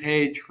Ellen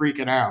Page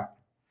freaking out.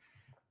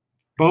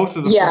 Both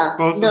of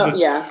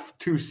the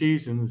 2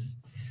 seasons,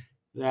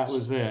 that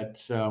was it.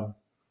 So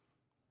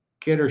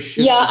get her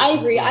shit. Yeah, I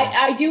agree.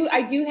 I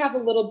do have a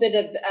little bit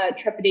of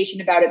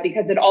trepidation about it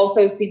because it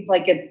also seems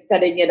like it's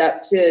setting it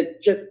up to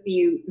just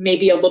be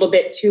maybe a little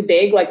bit too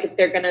big. Like if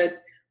they're gonna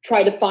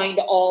try to find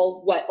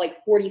all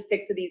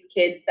 46 of these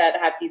kids that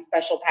have these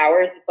special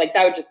powers, it's like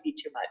that would just be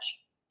too much.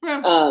 Yeah.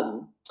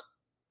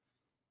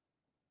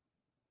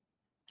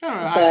 I don't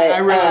know. But, I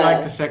really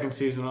like the second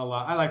season a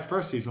lot. I like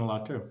first season a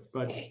lot too,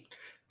 but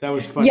that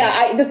was fun.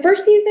 Yeah, the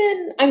first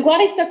season, I'm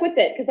glad I stuck with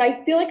it because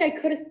I feel like I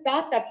could have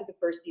stopped after the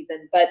first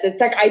season, but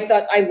I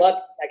thought I loved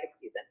the second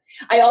season.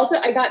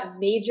 I got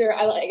major.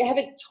 I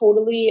haven't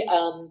totally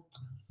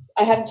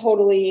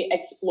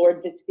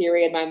explored this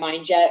theory in my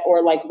mind yet,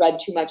 or read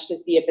too much to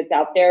see if it's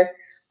out there.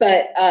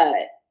 But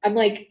I'm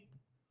like,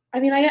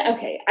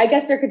 I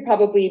guess there could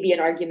probably be an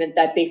argument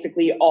that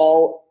basically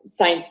all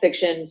science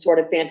fiction sort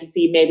of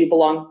fantasy maybe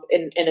belongs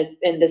in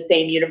the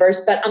same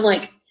universe. But I'm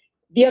like,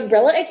 the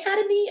Umbrella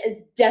Academy is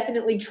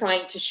definitely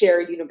trying to share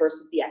a universe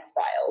with the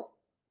X-Files.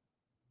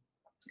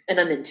 And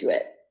I'm into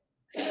it.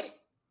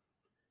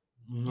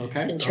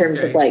 Okay. In terms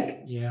of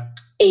yeah.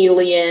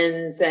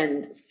 aliens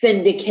and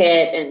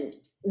syndicate and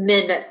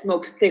men that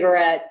smoke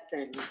cigarettes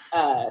and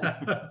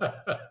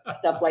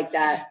stuff like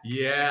that.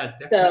 Yeah,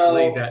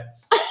 definitely So- that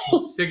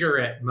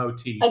cigarette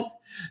motif.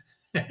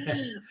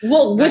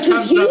 Well, That which was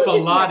comes huge up a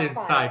in lot in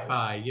X-Files.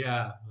 sci-fi.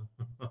 Yeah.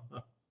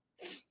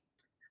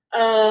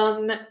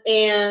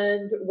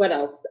 And what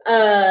else?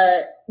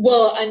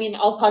 Well,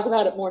 I'll talk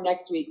about it more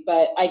next week,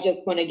 but I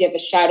just want to give a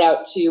shout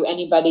out to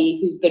anybody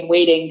who's been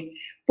waiting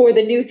for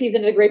the new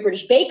season of the Great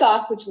British Bake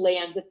Off, which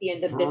lands at the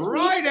end of this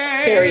Friday.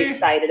 week. Very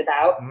excited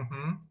about.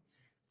 Mm-hmm.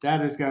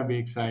 That is going to be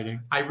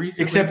exciting. I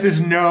recently. Except there's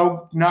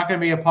not going to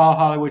be a Paul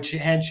Hollywood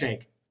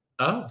handshake.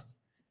 Oh.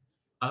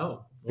 Why?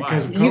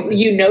 Because of COVID.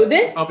 You know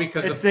this? Oh,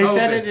 because of They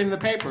said COVID. it in the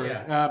paper.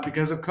 Yeah.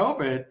 Because of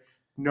COVID,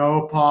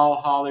 no Paul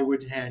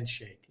Hollywood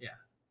handshake.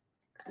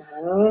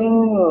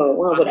 Oh,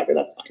 well, whatever.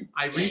 That's fine.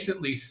 I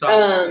recently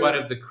saw Um, one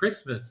of the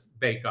Christmas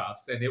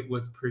bake-offs, and it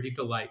was pretty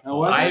delightful. Oh,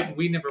 was it?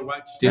 We never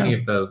watched any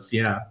of those.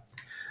 Yeah.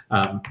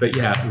 But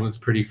yeah, it was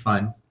pretty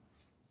fun.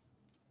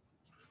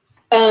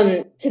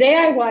 Today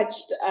I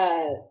watched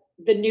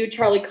the new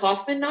Charlie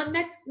Kaufman on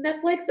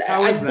Netflix.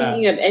 How is I'm that?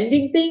 thinking of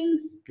ending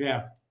things.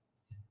 Yeah.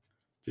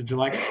 Did you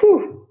like it?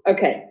 Whew.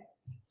 Okay.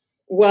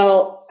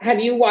 Well, have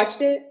you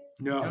watched it?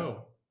 No.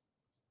 No.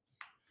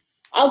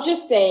 I'll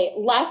just say,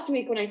 last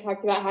week when I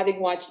talked about having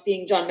watched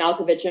Being John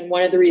Malkovich, and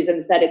one of the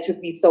reasons that it took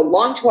me so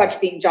long to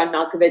watch Being John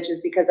Malkovich is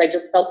because I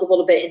just felt a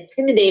little bit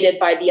intimidated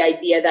by the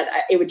idea that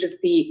it would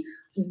just be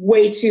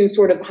way too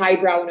sort of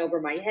highbrow and over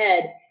my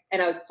head,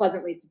 and I was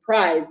pleasantly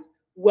surprised.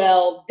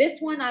 Well, this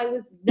one I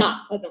was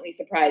not pleasantly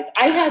surprised.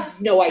 I had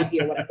no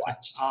idea what I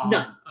watched.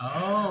 None.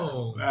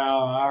 Oh. Well,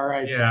 all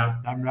right. Yeah.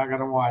 Then. I'm not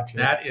going to watch it.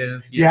 That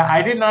is. Yeah,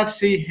 I did not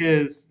see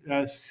his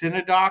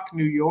Synodoc,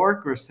 New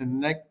York, or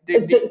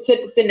Synecdoche.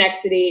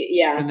 Synecdoche,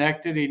 yeah.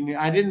 Synecdoche.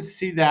 I didn't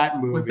see that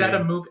movie. Was that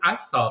a movie? I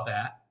saw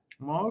that.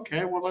 Well,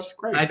 okay. Well, that's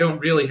great. I don't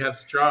really have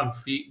strong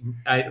feet.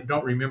 I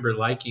don't remember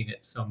liking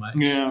it so much.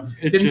 Yeah.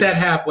 Didn't that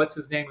have what's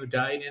his name who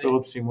died in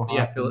Philip Seymour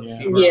Hoffman? it? Yeah, Philip yeah.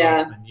 Seymour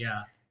Yeah. Hoffman.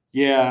 Yeah.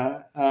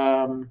 Yeah.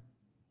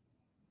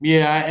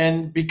 Yeah,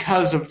 and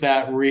because of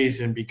that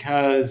reason,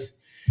 because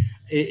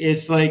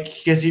it's like,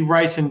 because he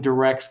writes and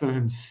directs them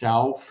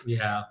himself.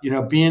 Yeah. You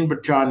know, Being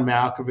John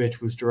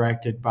Malkovich was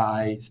directed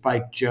by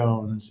Spike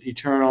Jonze.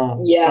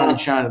 Eternal Yeah.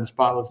 Sunshine of the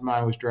Spotless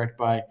Mind was directed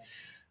by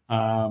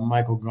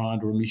Michael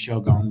Gondry,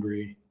 Michel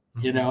Gondry.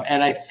 You know,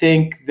 and I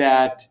think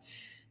that,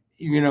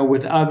 you know,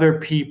 with other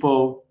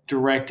people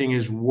directing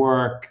his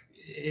work,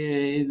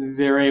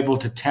 they're able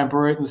to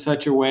temper it in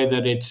such a way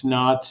that it's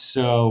not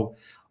so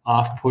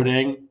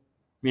off-putting,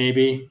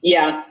 maybe.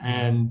 Yeah.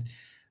 And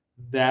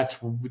that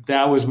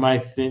was my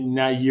thing.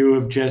 Now you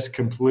have just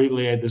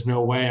completely, there's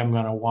no way I'm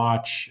going to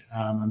watch.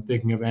 I'm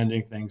thinking of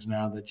ending things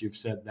now that you've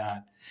said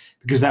that,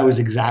 because that was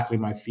exactly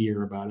my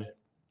fear about it.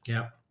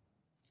 Yeah.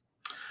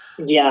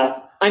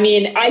 Yeah. I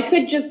mean, I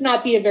could just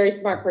not be a very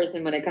smart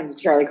person when it comes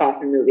to Charlie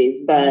Kaufman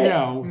movies, but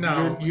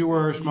No. you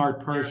were a smart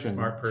person.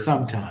 smart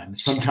person.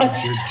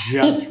 Sometimes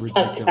you're just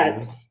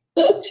ridiculous.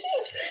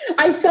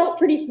 I felt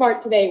pretty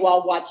smart today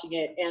while watching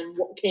it and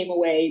came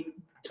away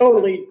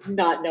totally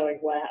not knowing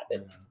what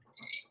happened.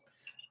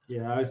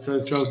 Yeah,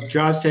 so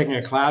John's taking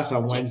a class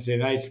on Wednesday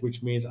nights,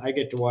 which means I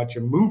get to watch a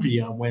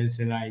movie on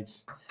Wednesday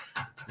nights.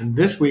 And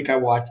this week I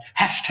watched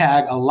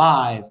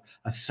 #Alive,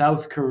 a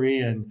South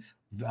Korean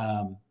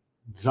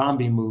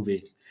zombie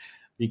movie,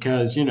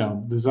 because, you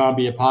know, the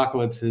zombie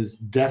apocalypse is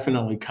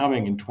definitely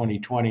coming in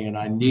 2020 and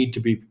I need to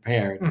be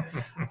prepared.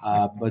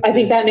 But I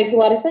think that makes a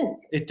lot of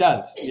sense. it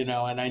does, you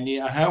know, and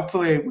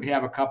hopefully we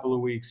have a couple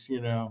of weeks, you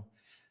know,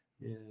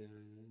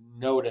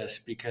 notice,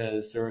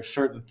 because there are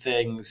certain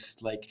things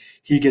like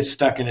he gets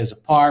stuck in his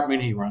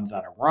apartment, he runs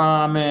out of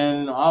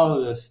ramen, all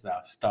of this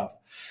stuff.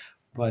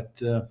 But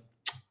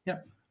yeah.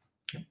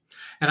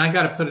 And I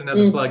got to put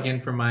another plug in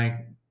for my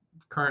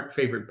current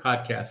favorite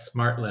podcast,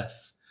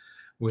 Smartless,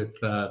 with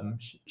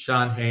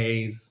Sean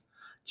Hayes,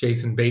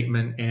 Jason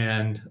Bateman,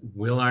 and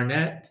Will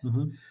Arnett.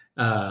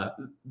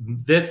 Mm-hmm.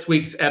 This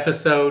week's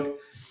episode,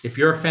 if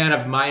you're a fan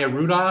of Maya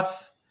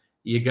Rudolph,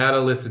 you got to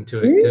listen to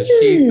it, because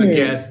she's the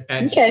guest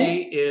and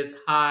she is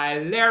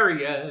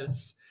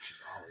hilarious. She's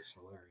always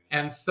hilarious.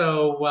 And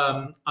so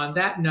on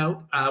that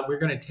note, we're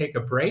going to take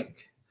a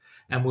break.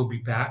 And we'll be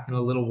back in a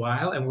little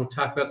while, and we'll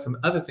talk about some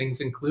other things,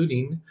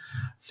 including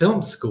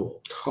film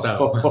school.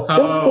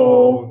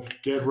 So,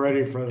 Get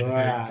ready for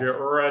that. Get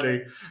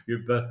ready.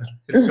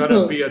 It's going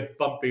to be a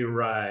bumpy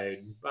ride.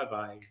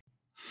 Bye-bye.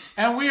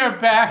 And we are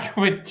back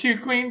with two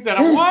queens and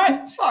a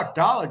what?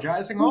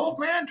 Sockdologizing old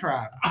man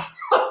trap.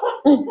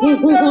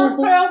 What never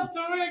fails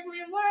to make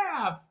me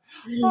laugh.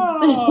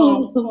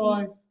 Oh,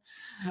 boy.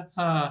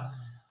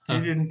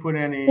 You didn't put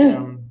any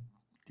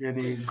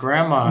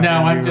grandma. No,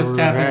 in I'm your just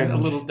having a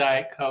revenge. little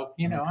Diet Coke.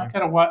 You know, Okay.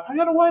 I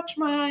gotta watch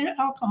my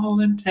alcohol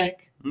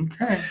intake.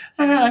 Okay.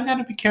 I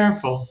gotta be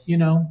careful. You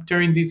know,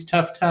 during these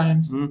tough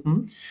times.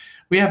 Mm-hmm.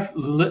 We have,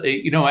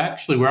 you know,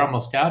 actually, we're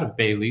almost out of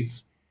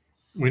Bailey's.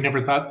 We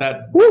never thought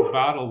that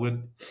bottle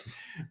would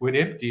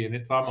empty, and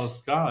it's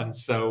almost gone.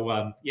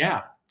 So,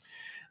 yeah.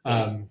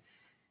 You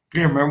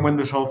remember when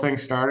this whole thing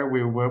started?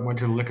 We went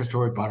to the liquor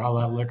store, we bought all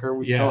that liquor.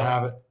 We still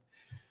have it.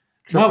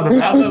 Well,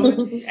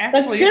 although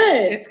actually,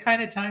 good. it's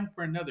kind of time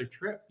for another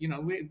trip. You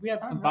know, we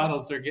have some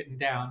bottles that are getting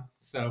down.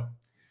 So,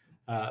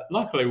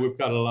 luckily, we've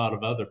got a lot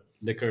of other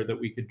liquor that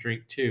we could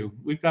drink too.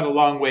 We've got a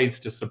long ways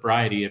to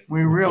sobriety.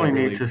 We really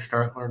need to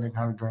start learning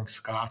how to drink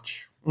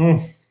scotch.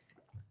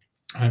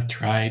 I've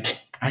tried.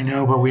 I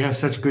know, but we have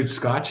such good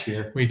scotch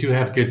here. We do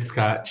have good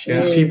scotch.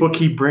 Yeah. People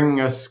keep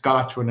bringing us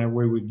scotch whenever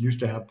we would used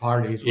to have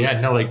parties.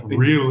 Yeah, no, like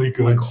really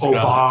good like scotch.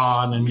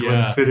 Oban and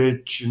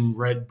Glenfiddich and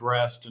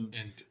Redbreast and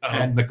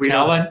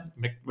Macallan.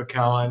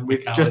 Macallan.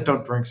 We just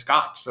don't drink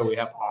scotch, so we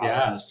have all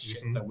this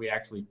shit that we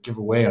actually give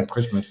away on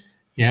Christmas.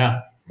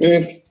 Yeah.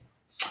 Anyway.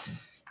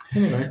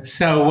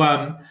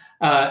 So,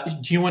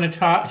 do you want to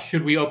talk?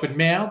 Should we open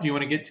mail? Do you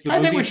want to get to the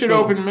I think we should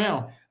open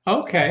mail.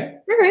 Okay.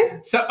 All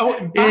right. So,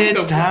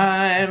 It's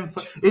time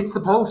for, it's the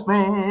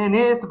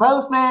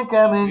postman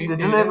coming to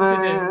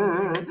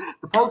deliver.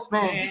 The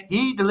postman,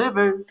 he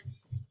delivers.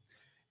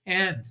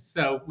 And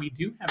so we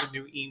do have a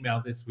new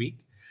email this week.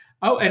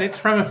 Oh, and it's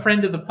from a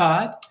friend of the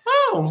pod,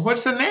 Oh,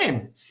 what's the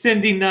name?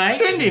 Cindy Knight.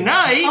 Cindy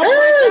Knight. Oh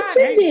my God.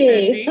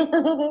 Hey, Cindy.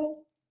 Cindy.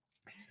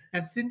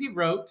 And Cindy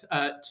wrote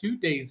 2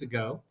 days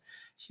ago.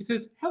 She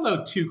says,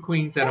 "Hello, two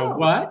queens and a Oh.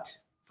 what?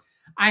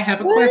 I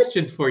have a What?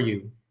 question for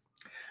you.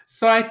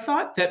 So I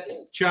thought that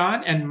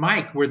John and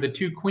Mike were the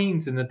two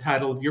queens in the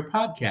title of your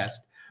podcast.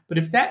 But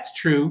if that's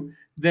true,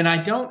 then I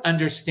don't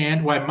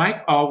understand why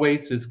Mike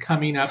always is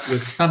coming up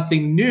with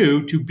something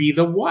new to be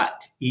the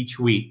what each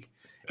week.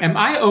 Am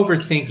I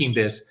overthinking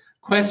this?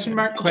 Question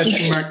mark,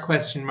 question mark,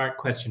 question mark,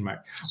 question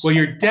mark. Well,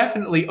 you're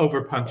definitely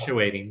over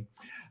punctuating.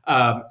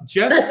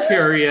 Just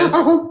curious,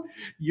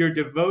 your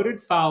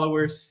devoted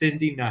follower,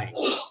 Cindy Knight."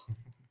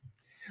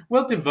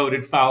 Well,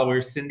 devoted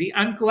follower, Cindy,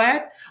 I'm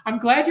glad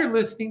you're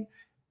listening.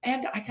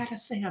 And I gotta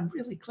say, I'm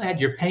really glad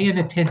you're paying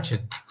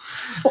attention.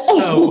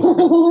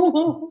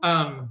 So,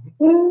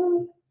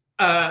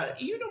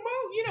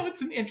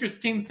 it's an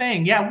interesting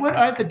thing. Yeah, what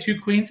are the two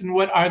queens and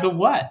what are the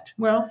what?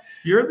 Well,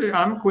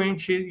 I'm queen.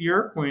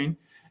 You're queen.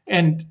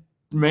 And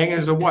Megan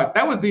is a what?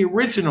 That was the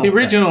original. the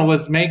original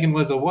was Megan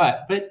was a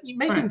what, but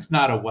Megan's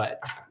not a what.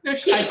 No,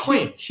 she's a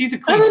queen. She's a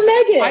I'm queen. a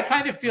Megan. I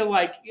kind of feel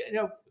like,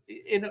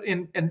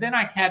 and then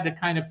I had the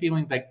kind of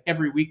feeling like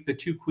every week the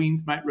two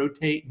queens might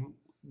rotate and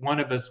one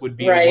of us would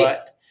be Right. a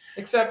what.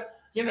 Except,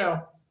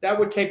 that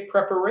would take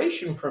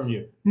preparation from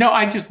you. No,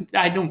 I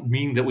don't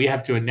mean that we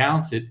have to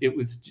announce it.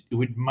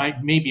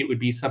 Maybe it would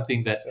be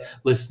something that So,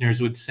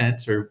 listeners would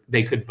sense or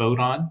they could vote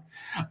on.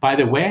 By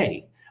the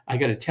way, I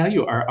got to tell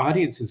you, our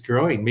audience is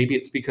growing. Maybe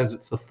it's because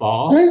it's the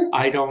fall. Mm.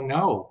 I don't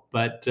know,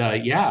 but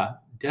yeah,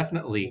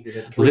 definitely. we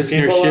did 3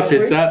 people Listenership last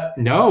is week up.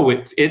 No,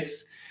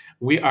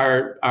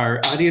 our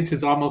audience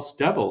has almost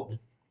doubled.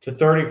 to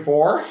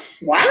 34.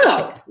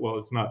 Wow. Well,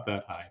 it's not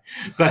that high,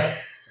 but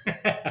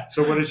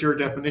So, what is your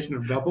definition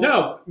of double?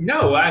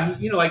 no.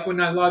 I'm like when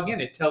I log in,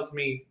 it tells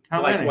me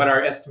How like many? what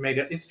our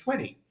estimated. It's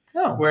 20,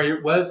 Oh, where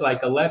it was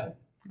like 11.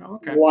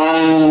 okay.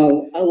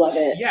 Wow. I love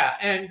it. Yeah,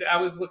 and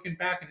I was looking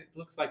back, and it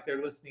looks like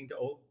they're listening to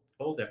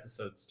old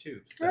episodes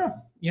too. So,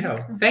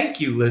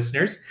 thank you,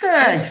 listeners.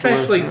 Thanks,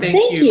 Especially listener.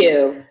 thank you,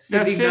 you. Now,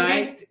 Cindy Cindy,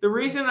 Knight. the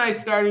reason I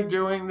started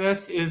doing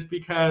this is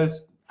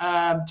because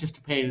I'm just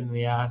a pain in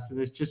the ass, and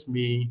it's just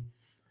me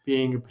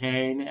being a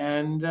pain,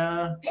 and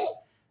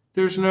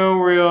there's no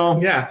real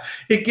Yeah,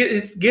 it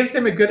gives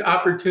him a good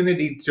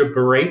opportunity to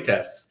berate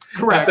us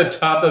correct. at the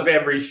top of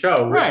every show.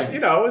 Which, Right.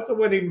 it's a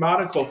winning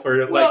monocle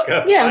for Well,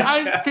 a yeah, I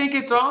podcast. think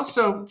it's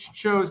also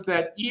shows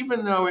that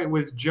even though it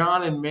was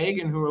John and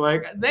Megan who were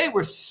like, they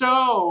were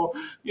so,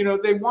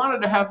 they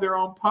wanted to have their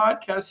own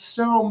podcast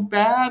so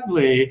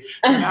badly.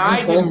 And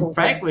I didn't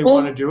frankly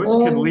want to do it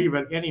and can leave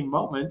at any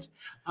moment.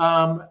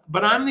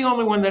 But I'm the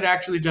only one that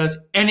actually does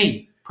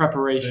any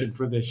preparation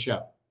for this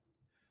show.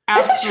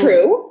 That's not Absolutely.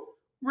 true.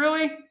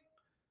 Really?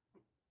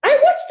 I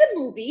watched the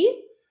movie.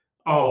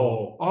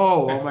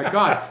 Oh my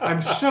God.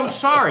 I'm so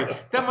sorry.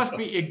 That must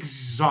be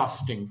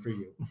exhausting for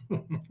you. What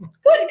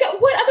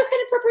other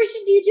kind of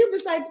preparation do you do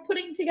besides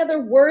putting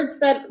together words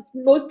that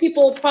most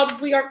people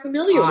probably aren't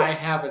familiar I with?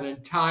 have an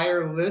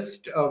entire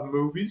list of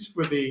movies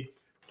for the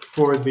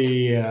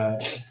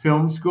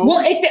film school.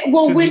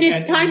 Well, to when the it's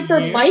end of time the for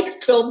year.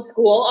 Mike's film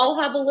school, I'll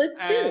have a list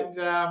too.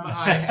 And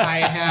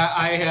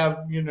I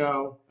have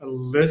a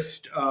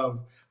list of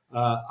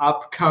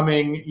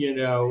upcoming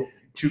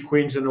two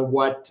queens and a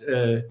what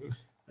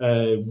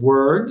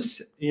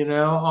words,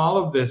 all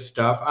of this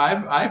stuff.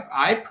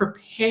 I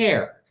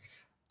prepare.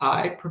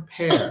 As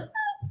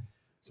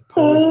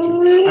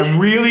opposed to, I'm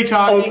really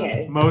talking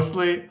Okay.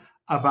 mostly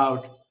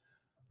about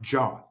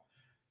John.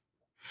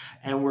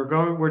 And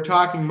we're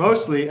talking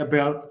mostly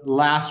about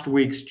last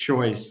week's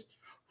choice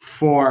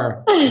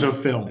for the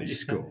film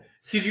school.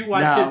 Did you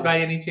watch Now- it by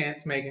any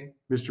chance, Megan?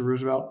 Mr.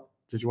 Roosevelt,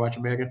 did you watch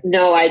it, Megan?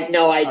 No, I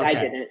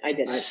Okay.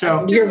 didn't.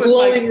 So- Your Stick with,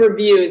 like- glowing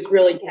reviews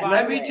really kept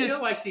Let me me I'd just-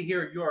 still like to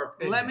hear your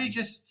opinion. Let me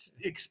just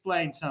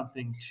explain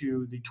something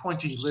to the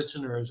 20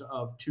 listeners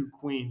of Two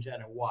Queens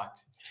and a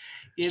What.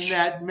 In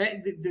that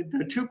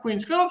the Two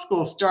Queens Film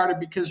School started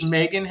because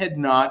Megan had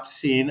not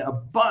seen a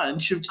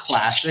bunch of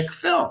classic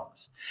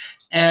films.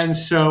 And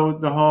so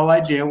the whole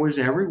idea was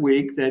every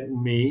week that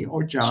me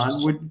or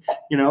John would,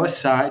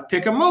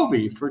 pick a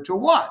movie to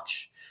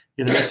watch,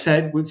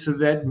 so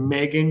that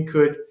Megan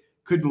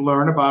could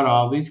learn about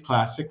all these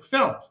classic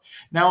films.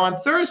 Now on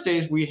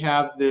Thursdays we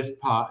have this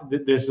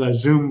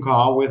Zoom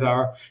call with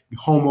our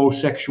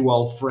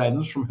homosexual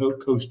friends from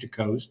coast to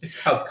coast. It's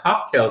called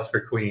Cocktails for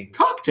Queens.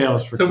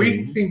 Cocktails for So we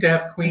Queens. seem to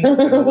have queens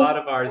in a lot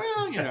of our.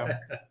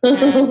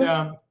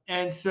 Well,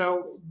 and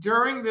so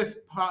during this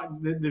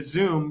the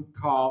Zoom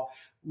call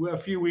a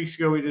few weeks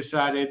ago, we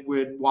decided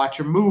we'd watch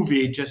a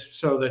movie just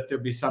so that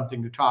there'd be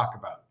something to talk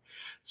about.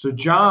 So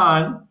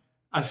John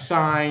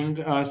assigned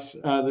us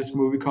this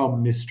movie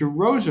called Mr.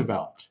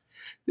 Roosevelt.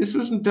 This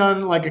was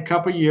done like a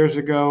couple years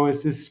ago.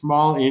 It's this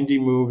small indie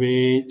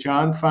movie.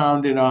 John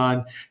found it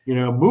on,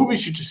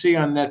 movies you should see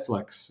on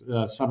Netflix,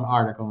 some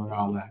article and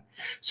all that.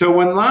 So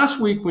last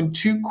week when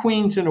Two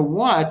Queens and a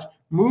What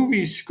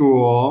movie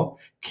school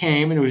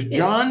came, and it was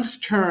John's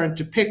turn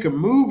to pick a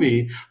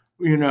movie,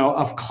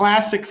 of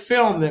classic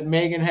film that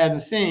Megan hadn't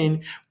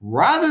seen.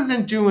 Rather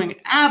than doing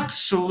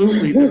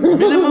absolutely the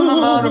minimum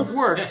amount of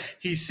work,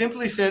 he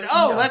simply said,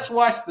 "Oh, let's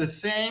watch the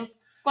same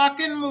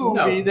fucking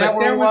movie that but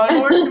we're there was watching."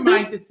 more to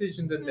my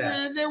decision than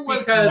that. There was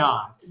Because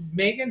not.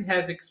 Megan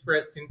has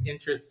expressed an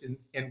interest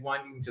in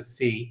wanting to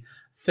see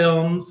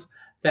films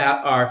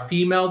that are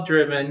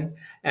female-driven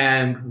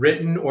and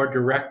written or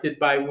directed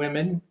by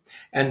women.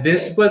 And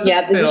this was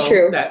a this is film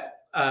true.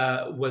 that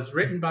was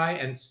written by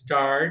and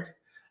starred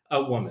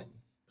a woman.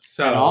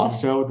 So, And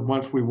also,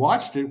 once we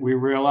watched it, we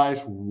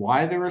realized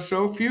why there are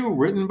so few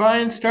written by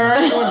and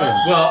starring women.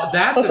 well,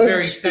 that's a Oh,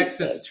 very Jesus.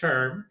 sexist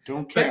term,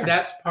 Don't care. but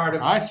that's part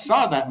of. I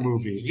saw that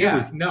movie. Yeah, It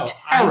was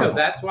I terrible. know.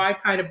 That's why I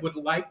kind of would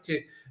like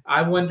to.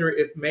 I wonder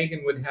if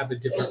Megan would have a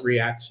different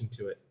reaction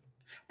to it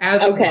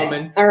as a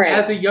woman, All right.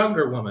 as a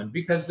younger woman,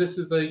 because this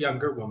is a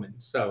younger woman.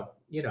 So,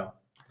 Yeah,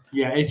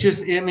 it's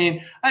just. I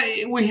mean,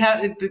 we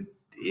have.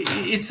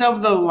 It's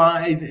of the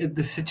line,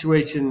 the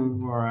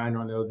situation, or I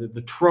don't know,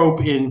 the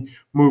trope in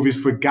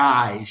movies for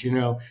guys.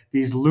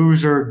 These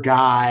loser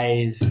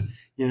guys.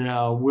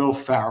 Will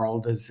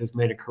Ferrell has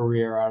made a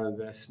career out of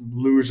this.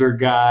 Loser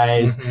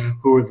guys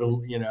who are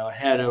the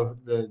head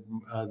of the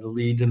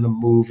lead in the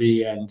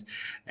movie,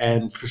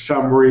 and for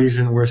some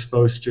reason we're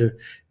supposed to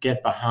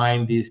get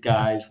behind these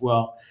guys.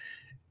 Well,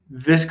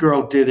 this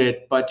girl did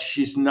it, but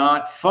she's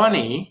not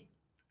funny.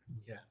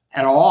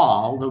 At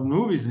all. The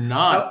movie's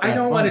not. I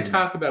don't funny. want to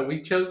talk about.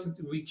 We chose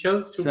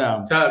to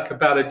So, talk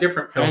about a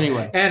different film.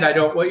 Anyway, and I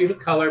don't want you to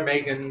color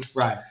Megan's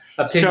right.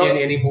 opinion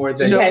any more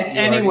than. So you already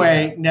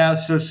anyway, now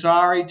so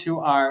sorry to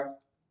our,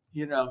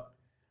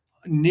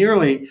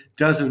 nearly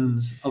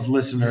dozens of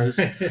listeners.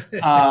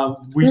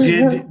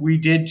 We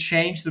did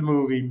change the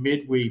movie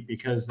midweek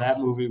because that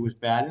movie was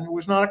bad and it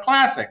was not a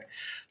classic.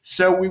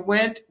 So we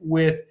went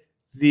with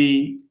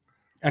the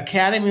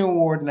Academy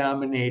Award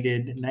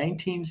nominated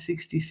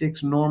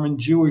 1966 Norman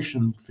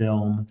Jewison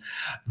film,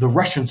 The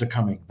Russians Are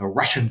Coming. The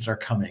Russians Are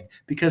Coming,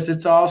 because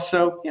it's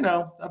also,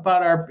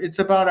 about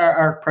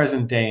our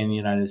present day in the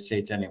United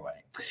States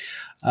anyway.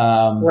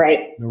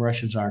 Right. The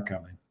Russians are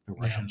coming. The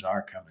Russians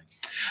are coming.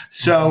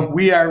 So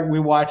we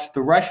watched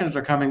The Russians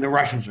Are Coming. The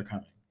Russians Are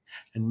Coming.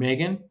 And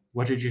Megan,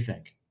 what did you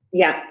think?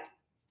 Yeah.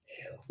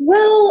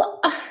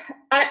 Well,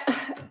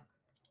 I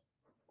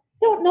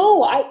don't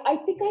know. I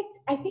think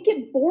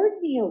it bored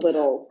me a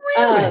little.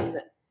 Really?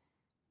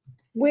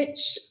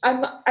 Which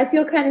I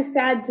feel kind of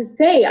sad to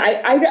say.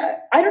 I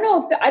don't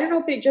know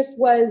if it just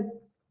was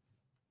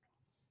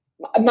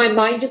my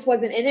mind just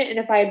wasn't in it, and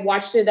if I had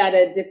watched it at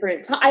a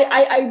different time,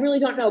 I really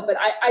don't know. But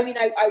I mean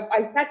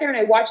I sat there and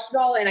I watched it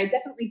all, and I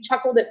definitely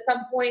chuckled at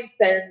some points,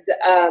 and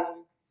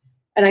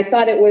I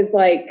thought it was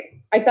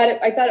like I thought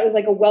it was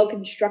like a well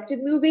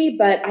constructed movie,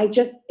 but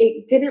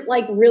it didn't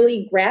like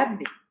really grab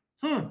me.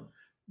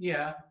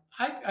 Yeah,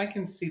 I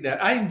can see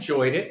that. I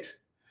enjoyed it.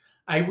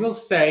 I will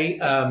say,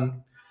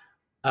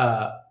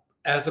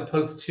 as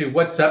opposed to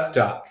What's Up,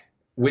 Doc,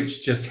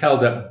 which just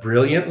held up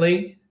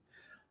brilliantly,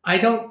 I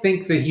don't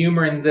think the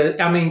humor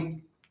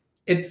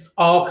it's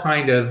all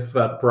kind of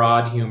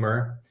broad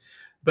humor,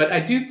 but I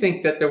do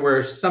think that there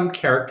were some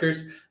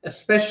characters,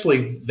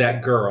 especially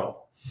that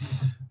girl,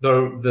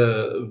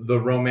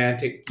 the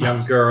romantic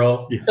young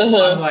girl. Yeah.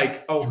 I'm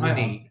like, oh,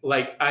 honey,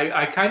 like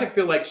I kind of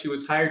feel like she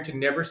was hired to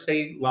never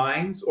say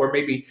lines, or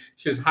maybe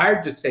she was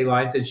hired to say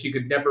lines and she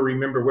could never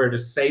remember where to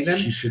say them.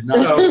 She should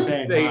not be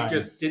saying they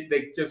lines.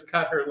 they just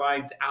cut her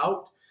lines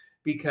out,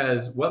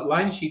 because what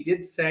lines she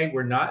did say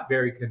were not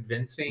very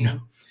convincing. No.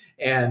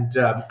 And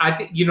I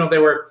think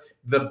there were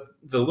the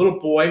little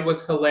boy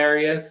was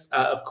hilarious,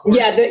 of course.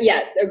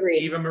 Yeah,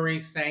 agreed. Eva Marie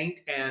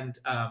Saint and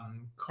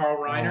Carl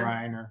Reiner. Carl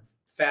Reiner.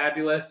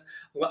 Fabulous.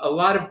 A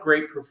lot of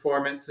great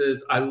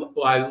performances. I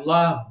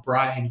love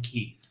Brian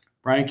Keith.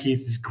 Brian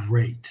Keith is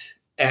great.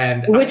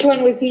 And Which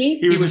one was he?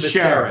 He was the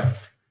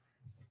sheriff.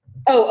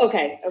 Oh,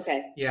 okay.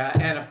 Yeah,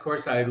 and of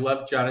course I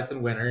love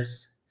Jonathan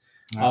Winters.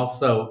 Right.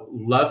 Also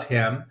love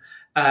him.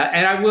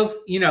 And I will,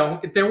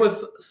 there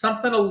was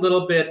something a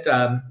little bit,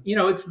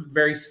 it's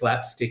very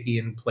slapsticky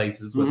in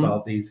places with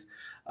all these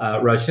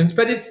Russians,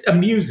 but it's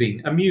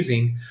amusing.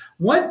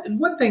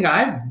 One thing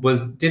I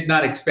did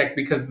not expect,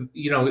 because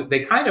they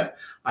kind of,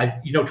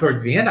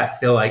 towards the end I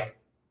feel like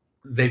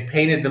they've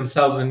painted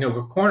themselves into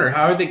a corner.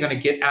 How are they going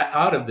to get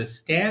out of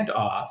this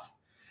standoff?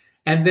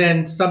 And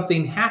then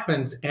something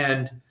happens,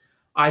 and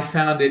I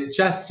found it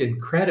just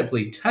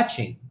incredibly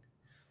touching.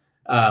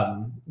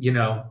 So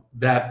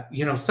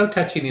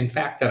touching, in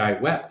fact, that I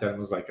wept. I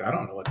was like, I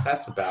don't know what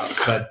that's about,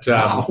 but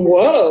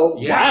whoa,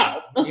 yeah,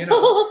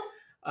 wow.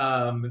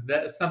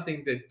 that's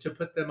something to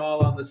put them all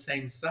on the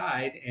same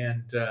side,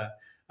 and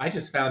I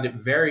just found it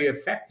very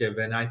effective,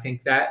 and I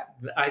think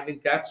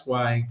that's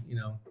why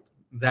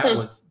that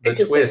was the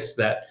twist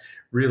that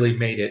really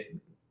made it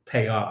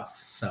pay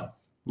off. So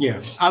yeah,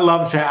 I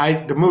love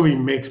it. The movie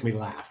makes me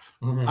laugh.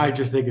 Mm-hmm. I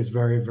just think it's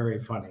very, very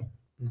funny.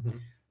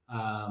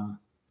 Mm-hmm.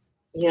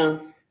 Yeah.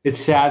 It's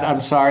sad.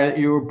 I'm sorry that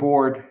you were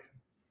bored.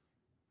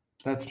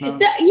 That's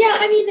not. Yeah,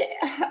 I mean,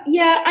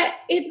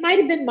 it might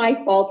have been my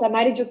fault. I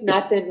might have just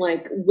not been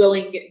like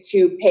willing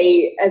to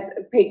pay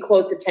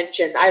close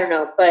attention. I don't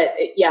know, but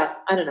yeah,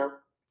 I don't know.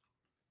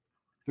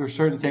 There are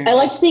certain things. I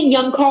liked seeing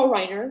young Carl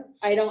Reiner.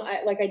 I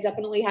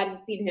definitely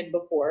hadn't seen him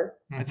before.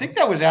 I think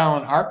that was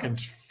Alan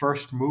Arkin's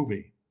first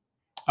movie.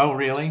 Oh,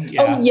 really?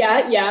 Yeah. Oh,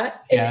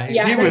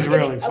 yeah. He was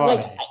really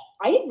funny. Like,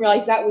 I didn't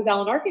realize that was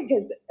Alan Arkin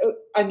because,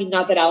 I mean,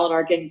 not that Alan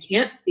Arkin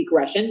can't speak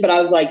Russian, but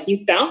I was like,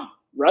 he sounds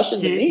Russian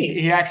to me.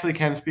 He actually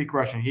can speak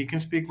Russian. He can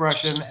speak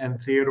Russian,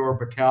 and Theodore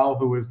Bakel,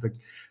 who is the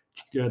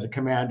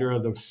commander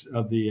of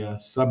the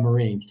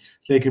submarine,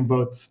 they can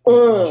both speak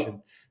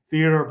Russian.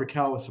 Theodore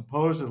Bakel was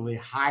supposedly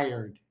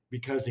hired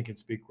because he could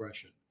speak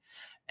Russian,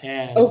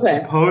 and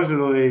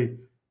supposedly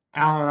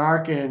Alan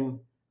Arkin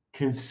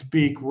can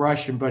speak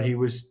Russian, but he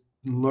was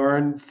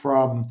learned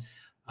from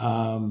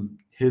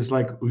his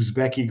like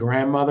Uzbeki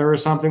grandmother or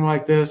something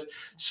like this.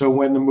 So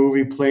when the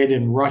movie played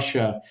in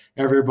Russia,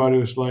 everybody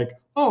was like,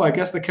 "Oh, I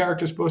guess the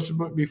character's supposed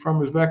to be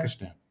from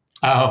Uzbekistan."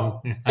 Oh,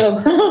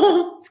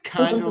 it's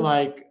kind of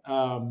like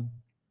when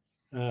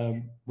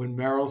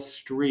Meryl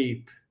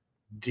Streep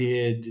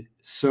did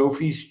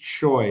Sophie's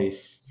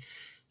Choice.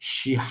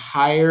 She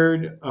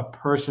hired a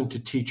person to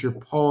teach her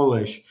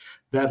Polish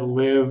that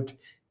lived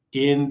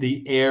in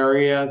the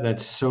area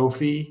that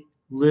Sophie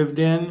lived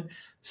in,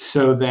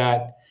 so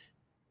that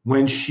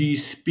when she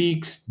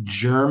speaks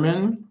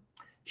German,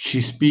 she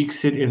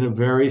speaks it in a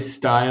very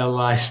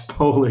stylized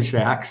Polish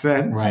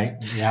accent. Right.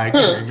 Yeah,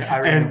 I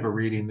remember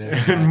reading this.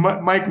 And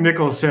Mike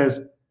Nichols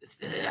says,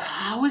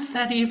 "How is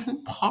that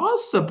even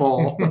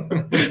possible?"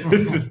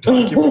 This is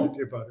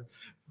documentary about it.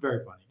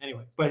 Very funny.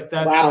 Anyway, but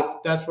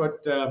that's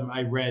what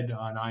I read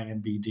on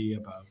IMDb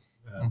about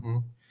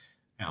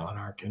Alan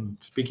Arkin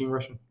speaking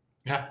Russian.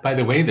 Yeah. By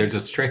the way, there's a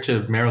stretch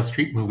of Meryl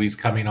Streep movies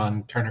coming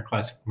on Turner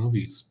Classic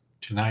Movies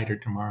tonight or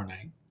tomorrow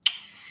night.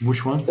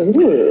 Which one?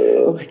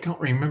 Ooh. I don't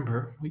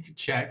remember. We could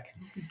check.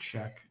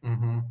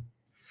 Mm-hmm.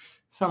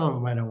 Some of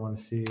them I don't want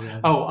to see.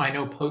 Oh, I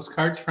know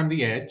Postcards from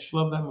the Edge.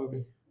 Love that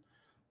movie.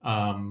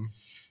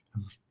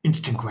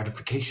 Instant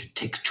gratification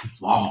takes too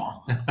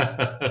long.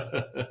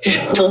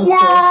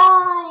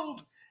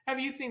 World. Have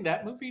you seen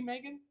that movie,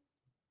 Megan?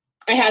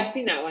 I have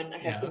seen that one. I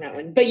have seen that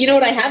one. But you know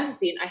what I haven't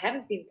seen? I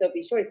haven't seen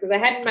Sophie's Choice because I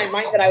had in my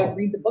mind that I would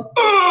read the book,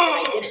 and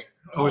I didn't.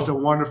 Oh, it's a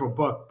wonderful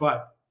book,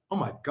 but oh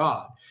my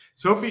God.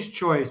 Sophie's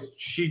Choice,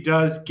 she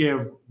does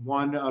give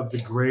one of the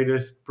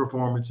greatest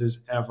performances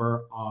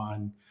ever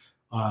on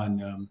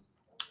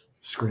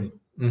screen.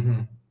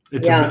 Mm-hmm.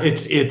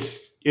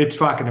 It's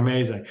fucking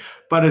amazing.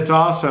 But it's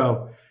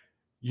also,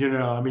 you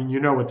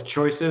know what the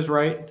choice is,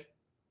 right?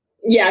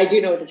 Yeah, I do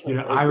know what the choice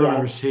is. I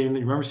remember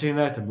seeing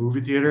that at the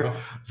movie theater.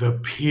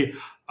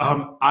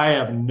 I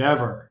have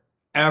never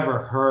ever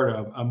heard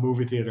of a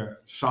movie theater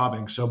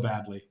sobbing so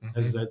badly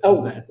as that.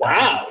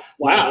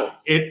 Wow.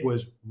 It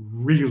was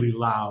really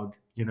loud,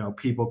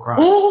 people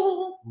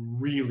crying.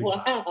 Really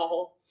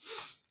loud.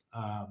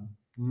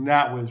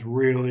 That was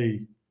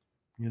really,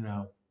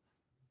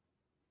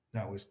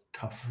 that was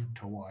tough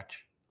to watch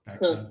back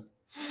then.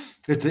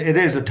 It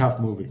is a tough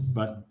movie,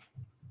 but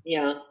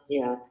yeah.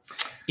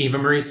 Eva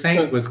Marie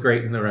Saint was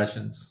great in The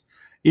Russians.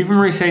 Eva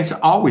Marie Saint's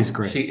always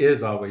great. She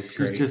is always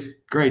great. She's just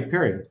great,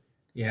 period.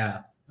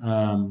 Yeah.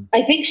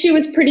 I think she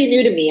was pretty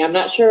new to me. I'm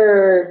not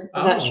sure.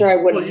 I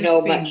wouldn't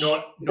know much.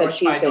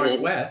 North by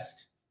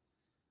Northwest.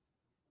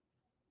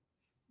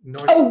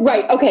 Oh,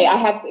 right. Okay, I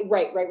have.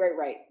 Right.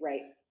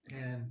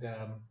 And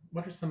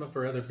what are some of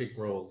her other big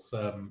roles?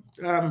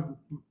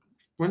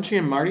 Wasn't she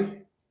in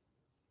Marty?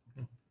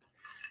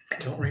 I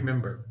don't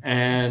remember.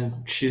 And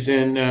she's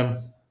in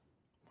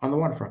On the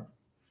Waterfront.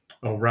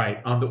 Oh,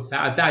 right.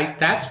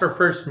 That's her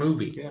first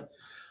movie. Yeah.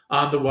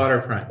 On the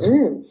Waterfront.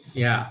 Mm.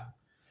 Yeah.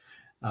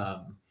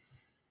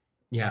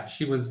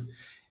 She was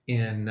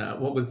in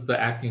what was the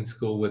acting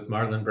school with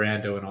Marlon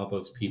Brando and all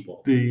those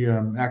people? The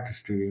Actors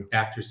Studio.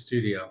 Actors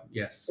Studio,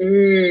 yes.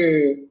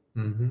 Mm.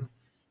 Mm-hmm.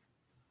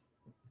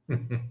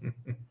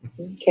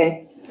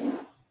 Okay.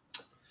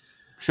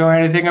 So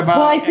anything about?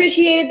 Well, I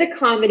appreciated the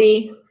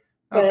comedy,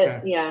 but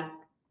okay. Yeah.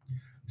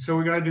 So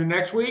we're gonna do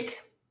next week?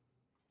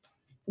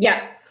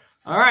 Yeah.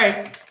 All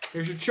right.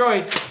 Here's your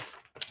choice.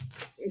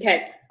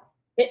 Okay.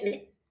 Hit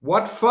me.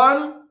 What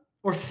fun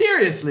or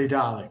seriously,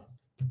 darling?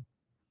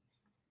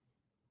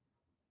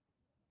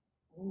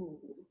 Ooh.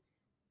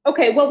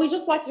 Okay, well, we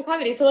just watched a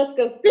comedy, so let's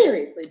go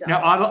seriously, darling.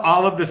 Now,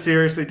 all of the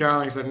seriously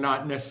darlings are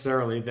not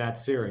necessarily that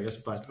serious,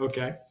 but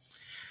okay.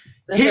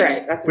 That's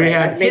right. That's right.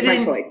 I made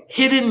my choice.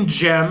 Hidden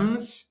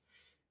Gems,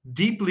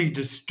 Deeply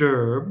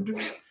Disturbed.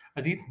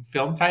 Are these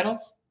film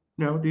titles?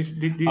 No, these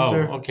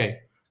are. Okay.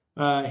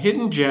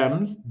 Hidden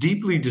Gems,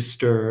 Deeply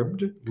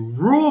Disturbed,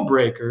 Rule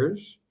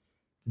Breakers,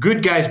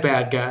 Good Guys,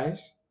 Bad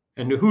Guys,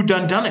 and Who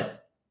Done It?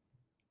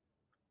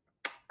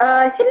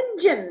 Hidden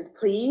Gems,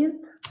 please.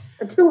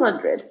 A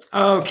 200.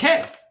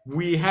 Okay.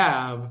 We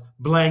have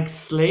Blank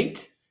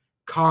Slate,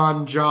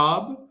 Con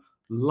Job,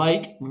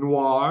 Light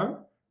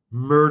Noir,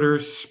 Murder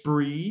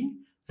Spree,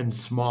 and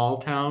Small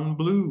Town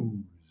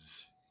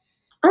Blues.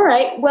 All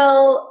right.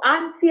 Well,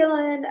 I'm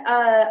feeling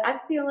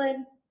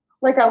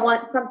like I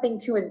want something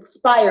to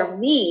inspire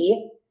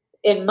me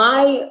in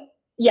my.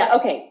 Yeah.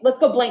 Okay. Let's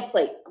go blank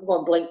slate. I'm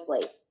going blank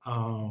slate.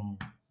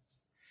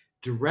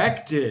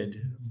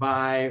 Directed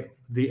by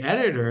the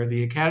editor,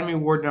 the Academy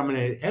Award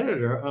nominated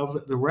editor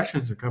of The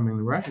Russians Are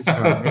Coming,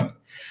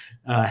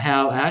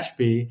 Hal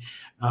Ashby.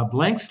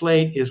 Blank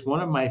Slate is one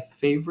of my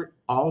favorite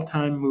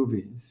all-time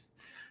movies.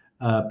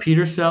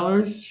 Peter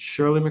Sellers,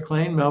 Shirley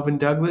MacLaine, Melvin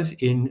Douglas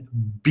in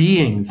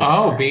Being There.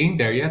 Oh, Being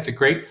There. Yeah, it's a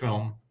great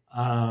film.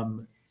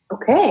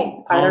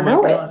 Okay. I don't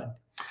know it.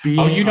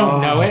 You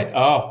don't know it?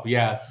 Oh,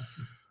 yeah.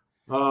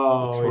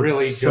 Oh, it's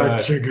really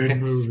such good. a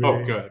good movie. It's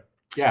so good.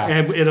 Yeah.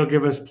 And it'll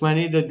give us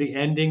plenty. The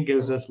ending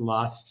gives us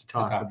lots to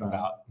talk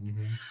about.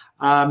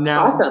 Mm-hmm.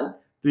 Now, awesome.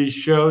 The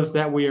shows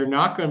that we are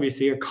not going to be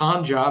seeing,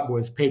 Con Job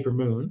was Paper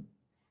Moon.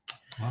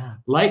 Wow.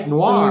 Light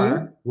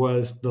Noir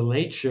was The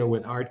Late Show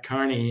with Art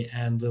Carney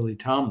and Lily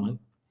Tomlin.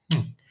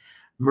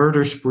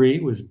 Murder Spree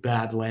was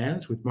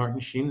Badlands with Martin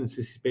Sheen and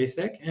Sissy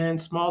Spacek.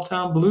 And Small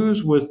Town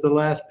Blues was The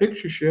Last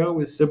Picture Show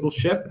with Sybil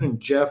Shepherd and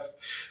Jeff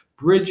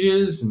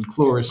Bridges and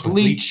Cloris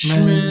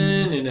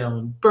Leachman and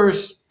Ellen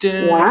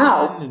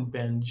Burstyn and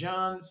Ben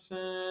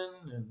Johnson.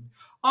 And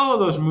all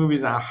of those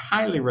movies are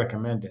highly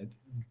recommended.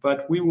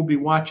 But we will be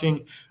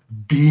watching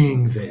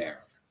Being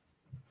There.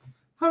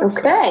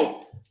 Okay.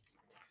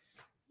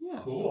 Yeah.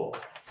 Cool.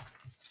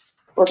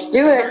 Let's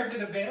do it. Where's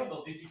it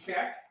available? Did you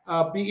check?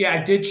 Yeah,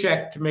 I did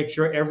check to make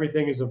sure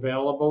everything is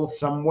available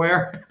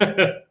somewhere.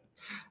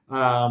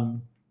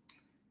 Let's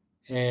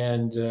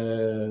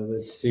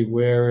see,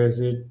 where is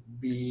it?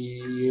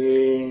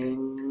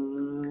 Being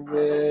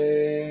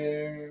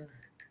There.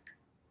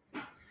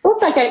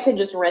 Looks like I could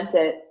just rent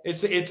it.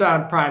 It's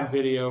on Prime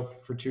Video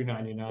for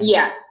 $2.99.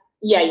 Yeah.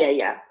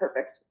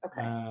 Perfect.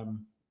 Okay.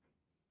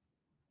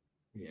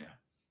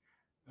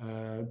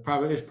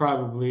 It's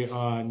probably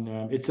on.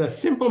 It's a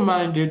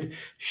simple-minded,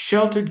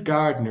 sheltered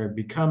gardener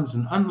becomes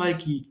an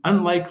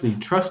unlikely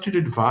trusted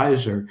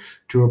advisor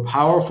to a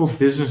powerful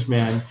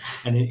businessman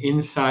and an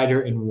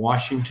insider in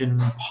Washington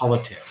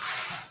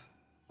politics.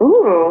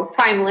 Ooh,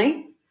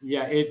 timely.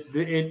 Yeah, I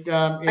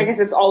guess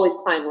it's always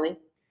timely.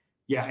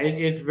 Yeah,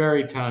 it's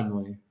very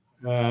timely,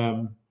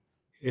 in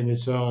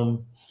its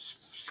own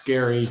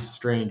scary,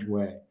 strange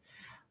way.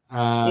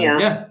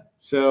 Yeah.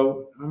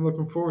 So I'm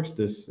looking forward to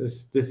this.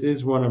 This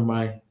is one of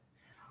my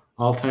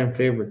all-time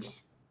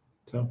favorites.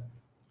 So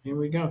here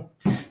we go.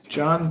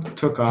 John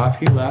took off.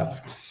 He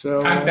left.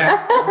 So I'm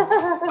back.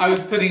 I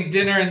was putting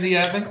dinner in the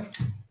oven.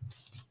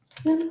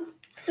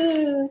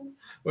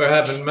 We're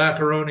having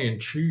macaroni and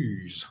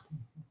cheese.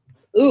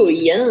 Ooh,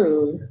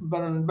 yum.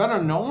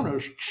 Better known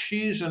as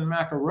cheese and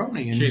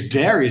macaroni in Cheese.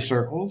 dairy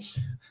circles.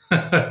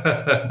 Nice.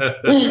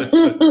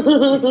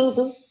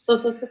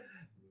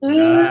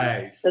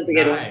 That's a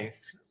good one.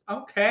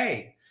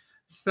 Okay.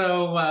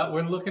 So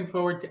we're looking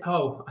forward to.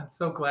 Oh, I'm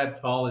so glad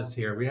fall is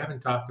here. We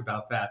haven't talked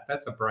about that.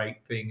 That's a bright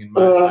thing in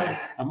my life.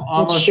 I'm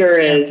almost sure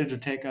tempted is. to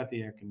take out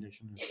the air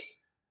conditioner.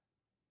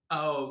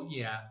 Oh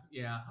yeah,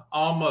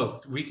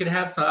 almost. We could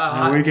have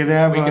some. We could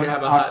have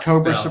a hot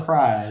October spell.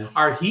 surprise.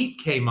 Our heat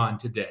came on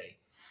today.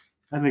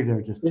 I think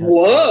they're just testing.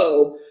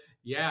 Whoa.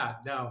 Yeah.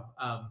 No.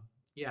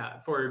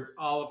 For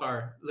all of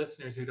our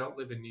listeners who don't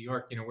live in New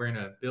York, we're in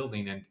a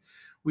building and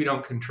we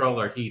don't control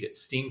our heat.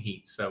 It's steam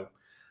heat. So.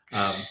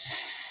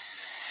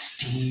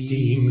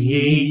 Steam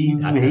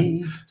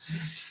heat.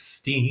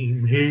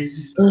 Steam heat.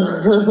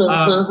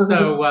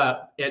 So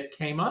it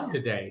came on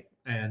today,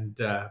 and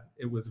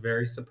it was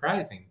very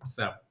surprising.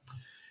 So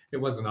it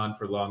wasn't on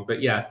for long,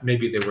 but yeah,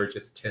 maybe they were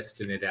just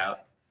testing it out.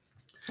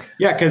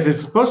 Yeah, because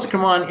it's supposed to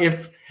come on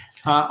if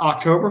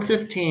October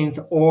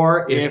 15th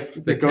or if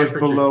it goes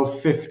below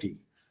 50.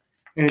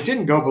 And it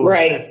didn't go below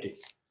 50.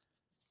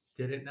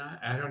 Did it not?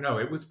 I don't know.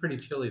 It was pretty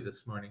chilly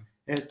this morning.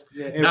 It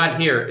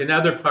not here. In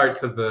other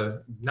parts of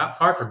not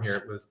far from here,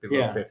 it was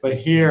below 50. But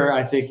here,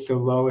 I think the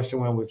lowest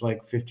one was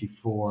like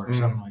 54 or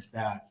something like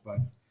that.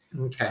 But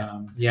okay.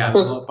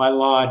 By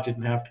law, it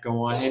didn't have to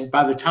go on. And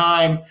by the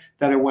time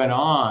that it went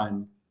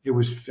on, it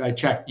was. I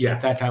checked. Yeah.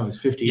 At that time, it was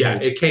 58. Yeah,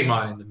 it came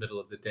on in the middle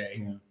of the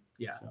day.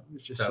 Yeah. So it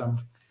was just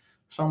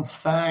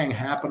something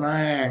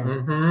happening.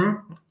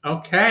 Mm-hmm.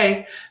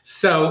 Okay.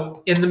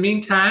 So in the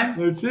meantime,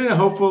 that's it.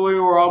 Hopefully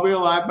we'll all be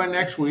alive by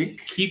next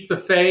week. Keep the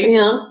faith.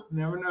 Yeah.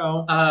 Never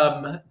know.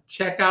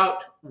 Check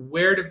out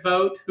where to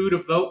vote, who to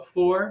vote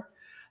for.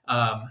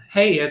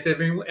 Hey, has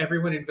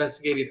everyone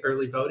investigated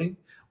early voting?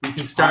 We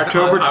can start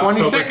October on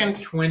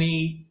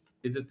 22nd.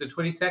 Is it the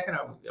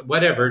 22nd?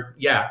 Whatever.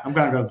 Yeah. I'm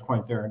gonna go to the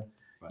 23rd.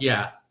 But.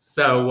 Yeah.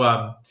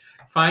 So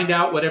find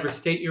out whatever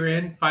state you're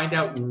in. Find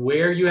out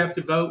where you have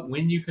to vote,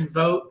 when you can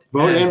vote.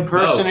 Vote in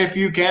person if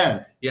you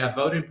can. Yeah,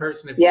 vote in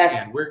person if you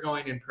can. We're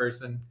going in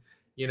person.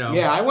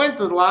 Yeah, I went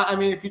to the lot. I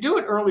mean, if you do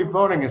it early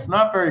voting, it's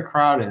not very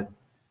crowded.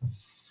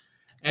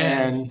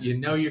 And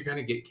you're going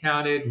to get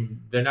counted.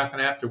 They're not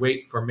going to have to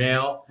wait for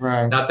mail.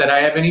 Right. Not that I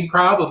have any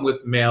problem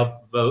with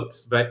mail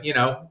votes, but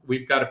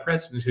we've got a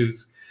president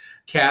who's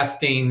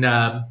casting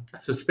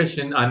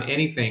suspicion on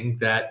anything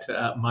that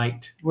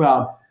might.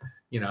 Well,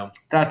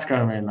 That's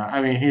gonna be enough.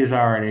 I mean, he's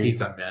already.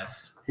 He's a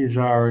mess. He's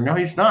already. No,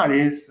 he's not.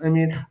 I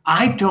mean,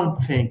 I don't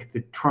think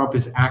that Trump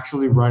is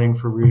actually running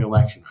for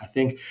re-election. I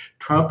think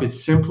Trump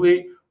is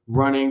simply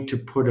running to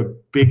put a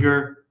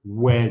bigger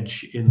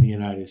wedge in the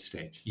United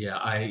States.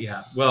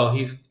 Yeah. Well,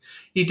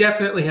 he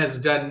definitely has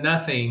done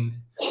nothing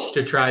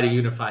to try to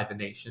unify the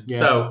nation. Yeah.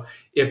 So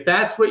if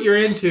that's what you're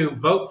into,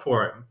 vote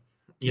for him.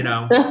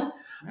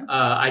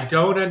 I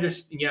don't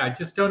understand. I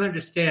just don't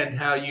understand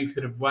how you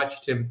could have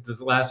watched him the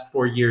last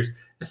 4 years,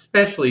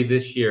 especially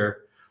this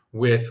year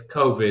with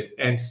COVID,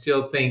 and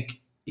still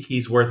think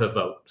he's worth a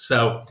vote.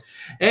 So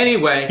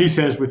anyway, He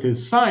says with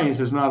his "Science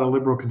is not a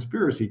liberal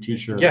conspiracy"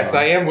 T-shirt. yes, on.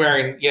 I am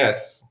wearing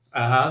yes.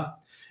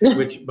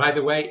 Which, by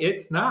the way,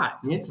 it's not.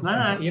 It's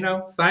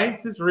not.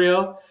 Science is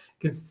real.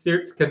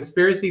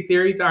 Conspiracy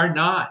theories are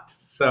not.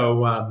 So,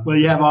 Well,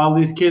 you have all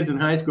these kids in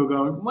high school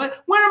going, when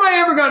am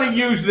I ever going to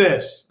use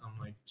this? I'm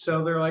like,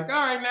 So they're like,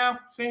 all right, now,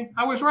 see,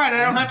 I was right.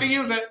 I don't have to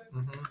use it.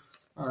 mhm.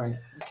 All right.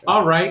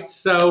 All right.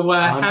 So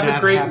On have a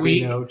that great happy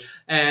week, note.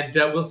 and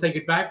we'll say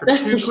goodbye from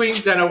two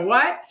queens and a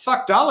what?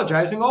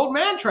 Suckdologizing old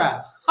man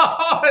trap.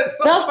 Oh, it's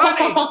so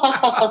funny.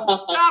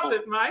 Stop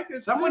it, Mike.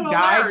 It's Someone too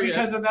died hilarious.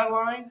 because of that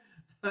line.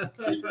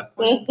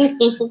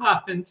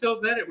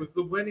 Until then, it was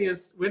the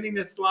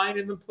winningest line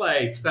in the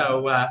play.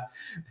 So I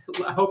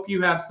hope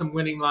you have some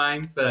winning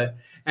lines,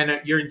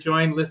 and you're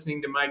enjoying listening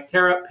to Mike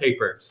tear up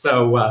paper.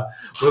 So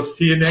we'll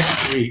see you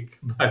next week.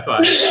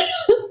 Bye-bye.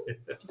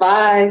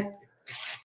 Bye.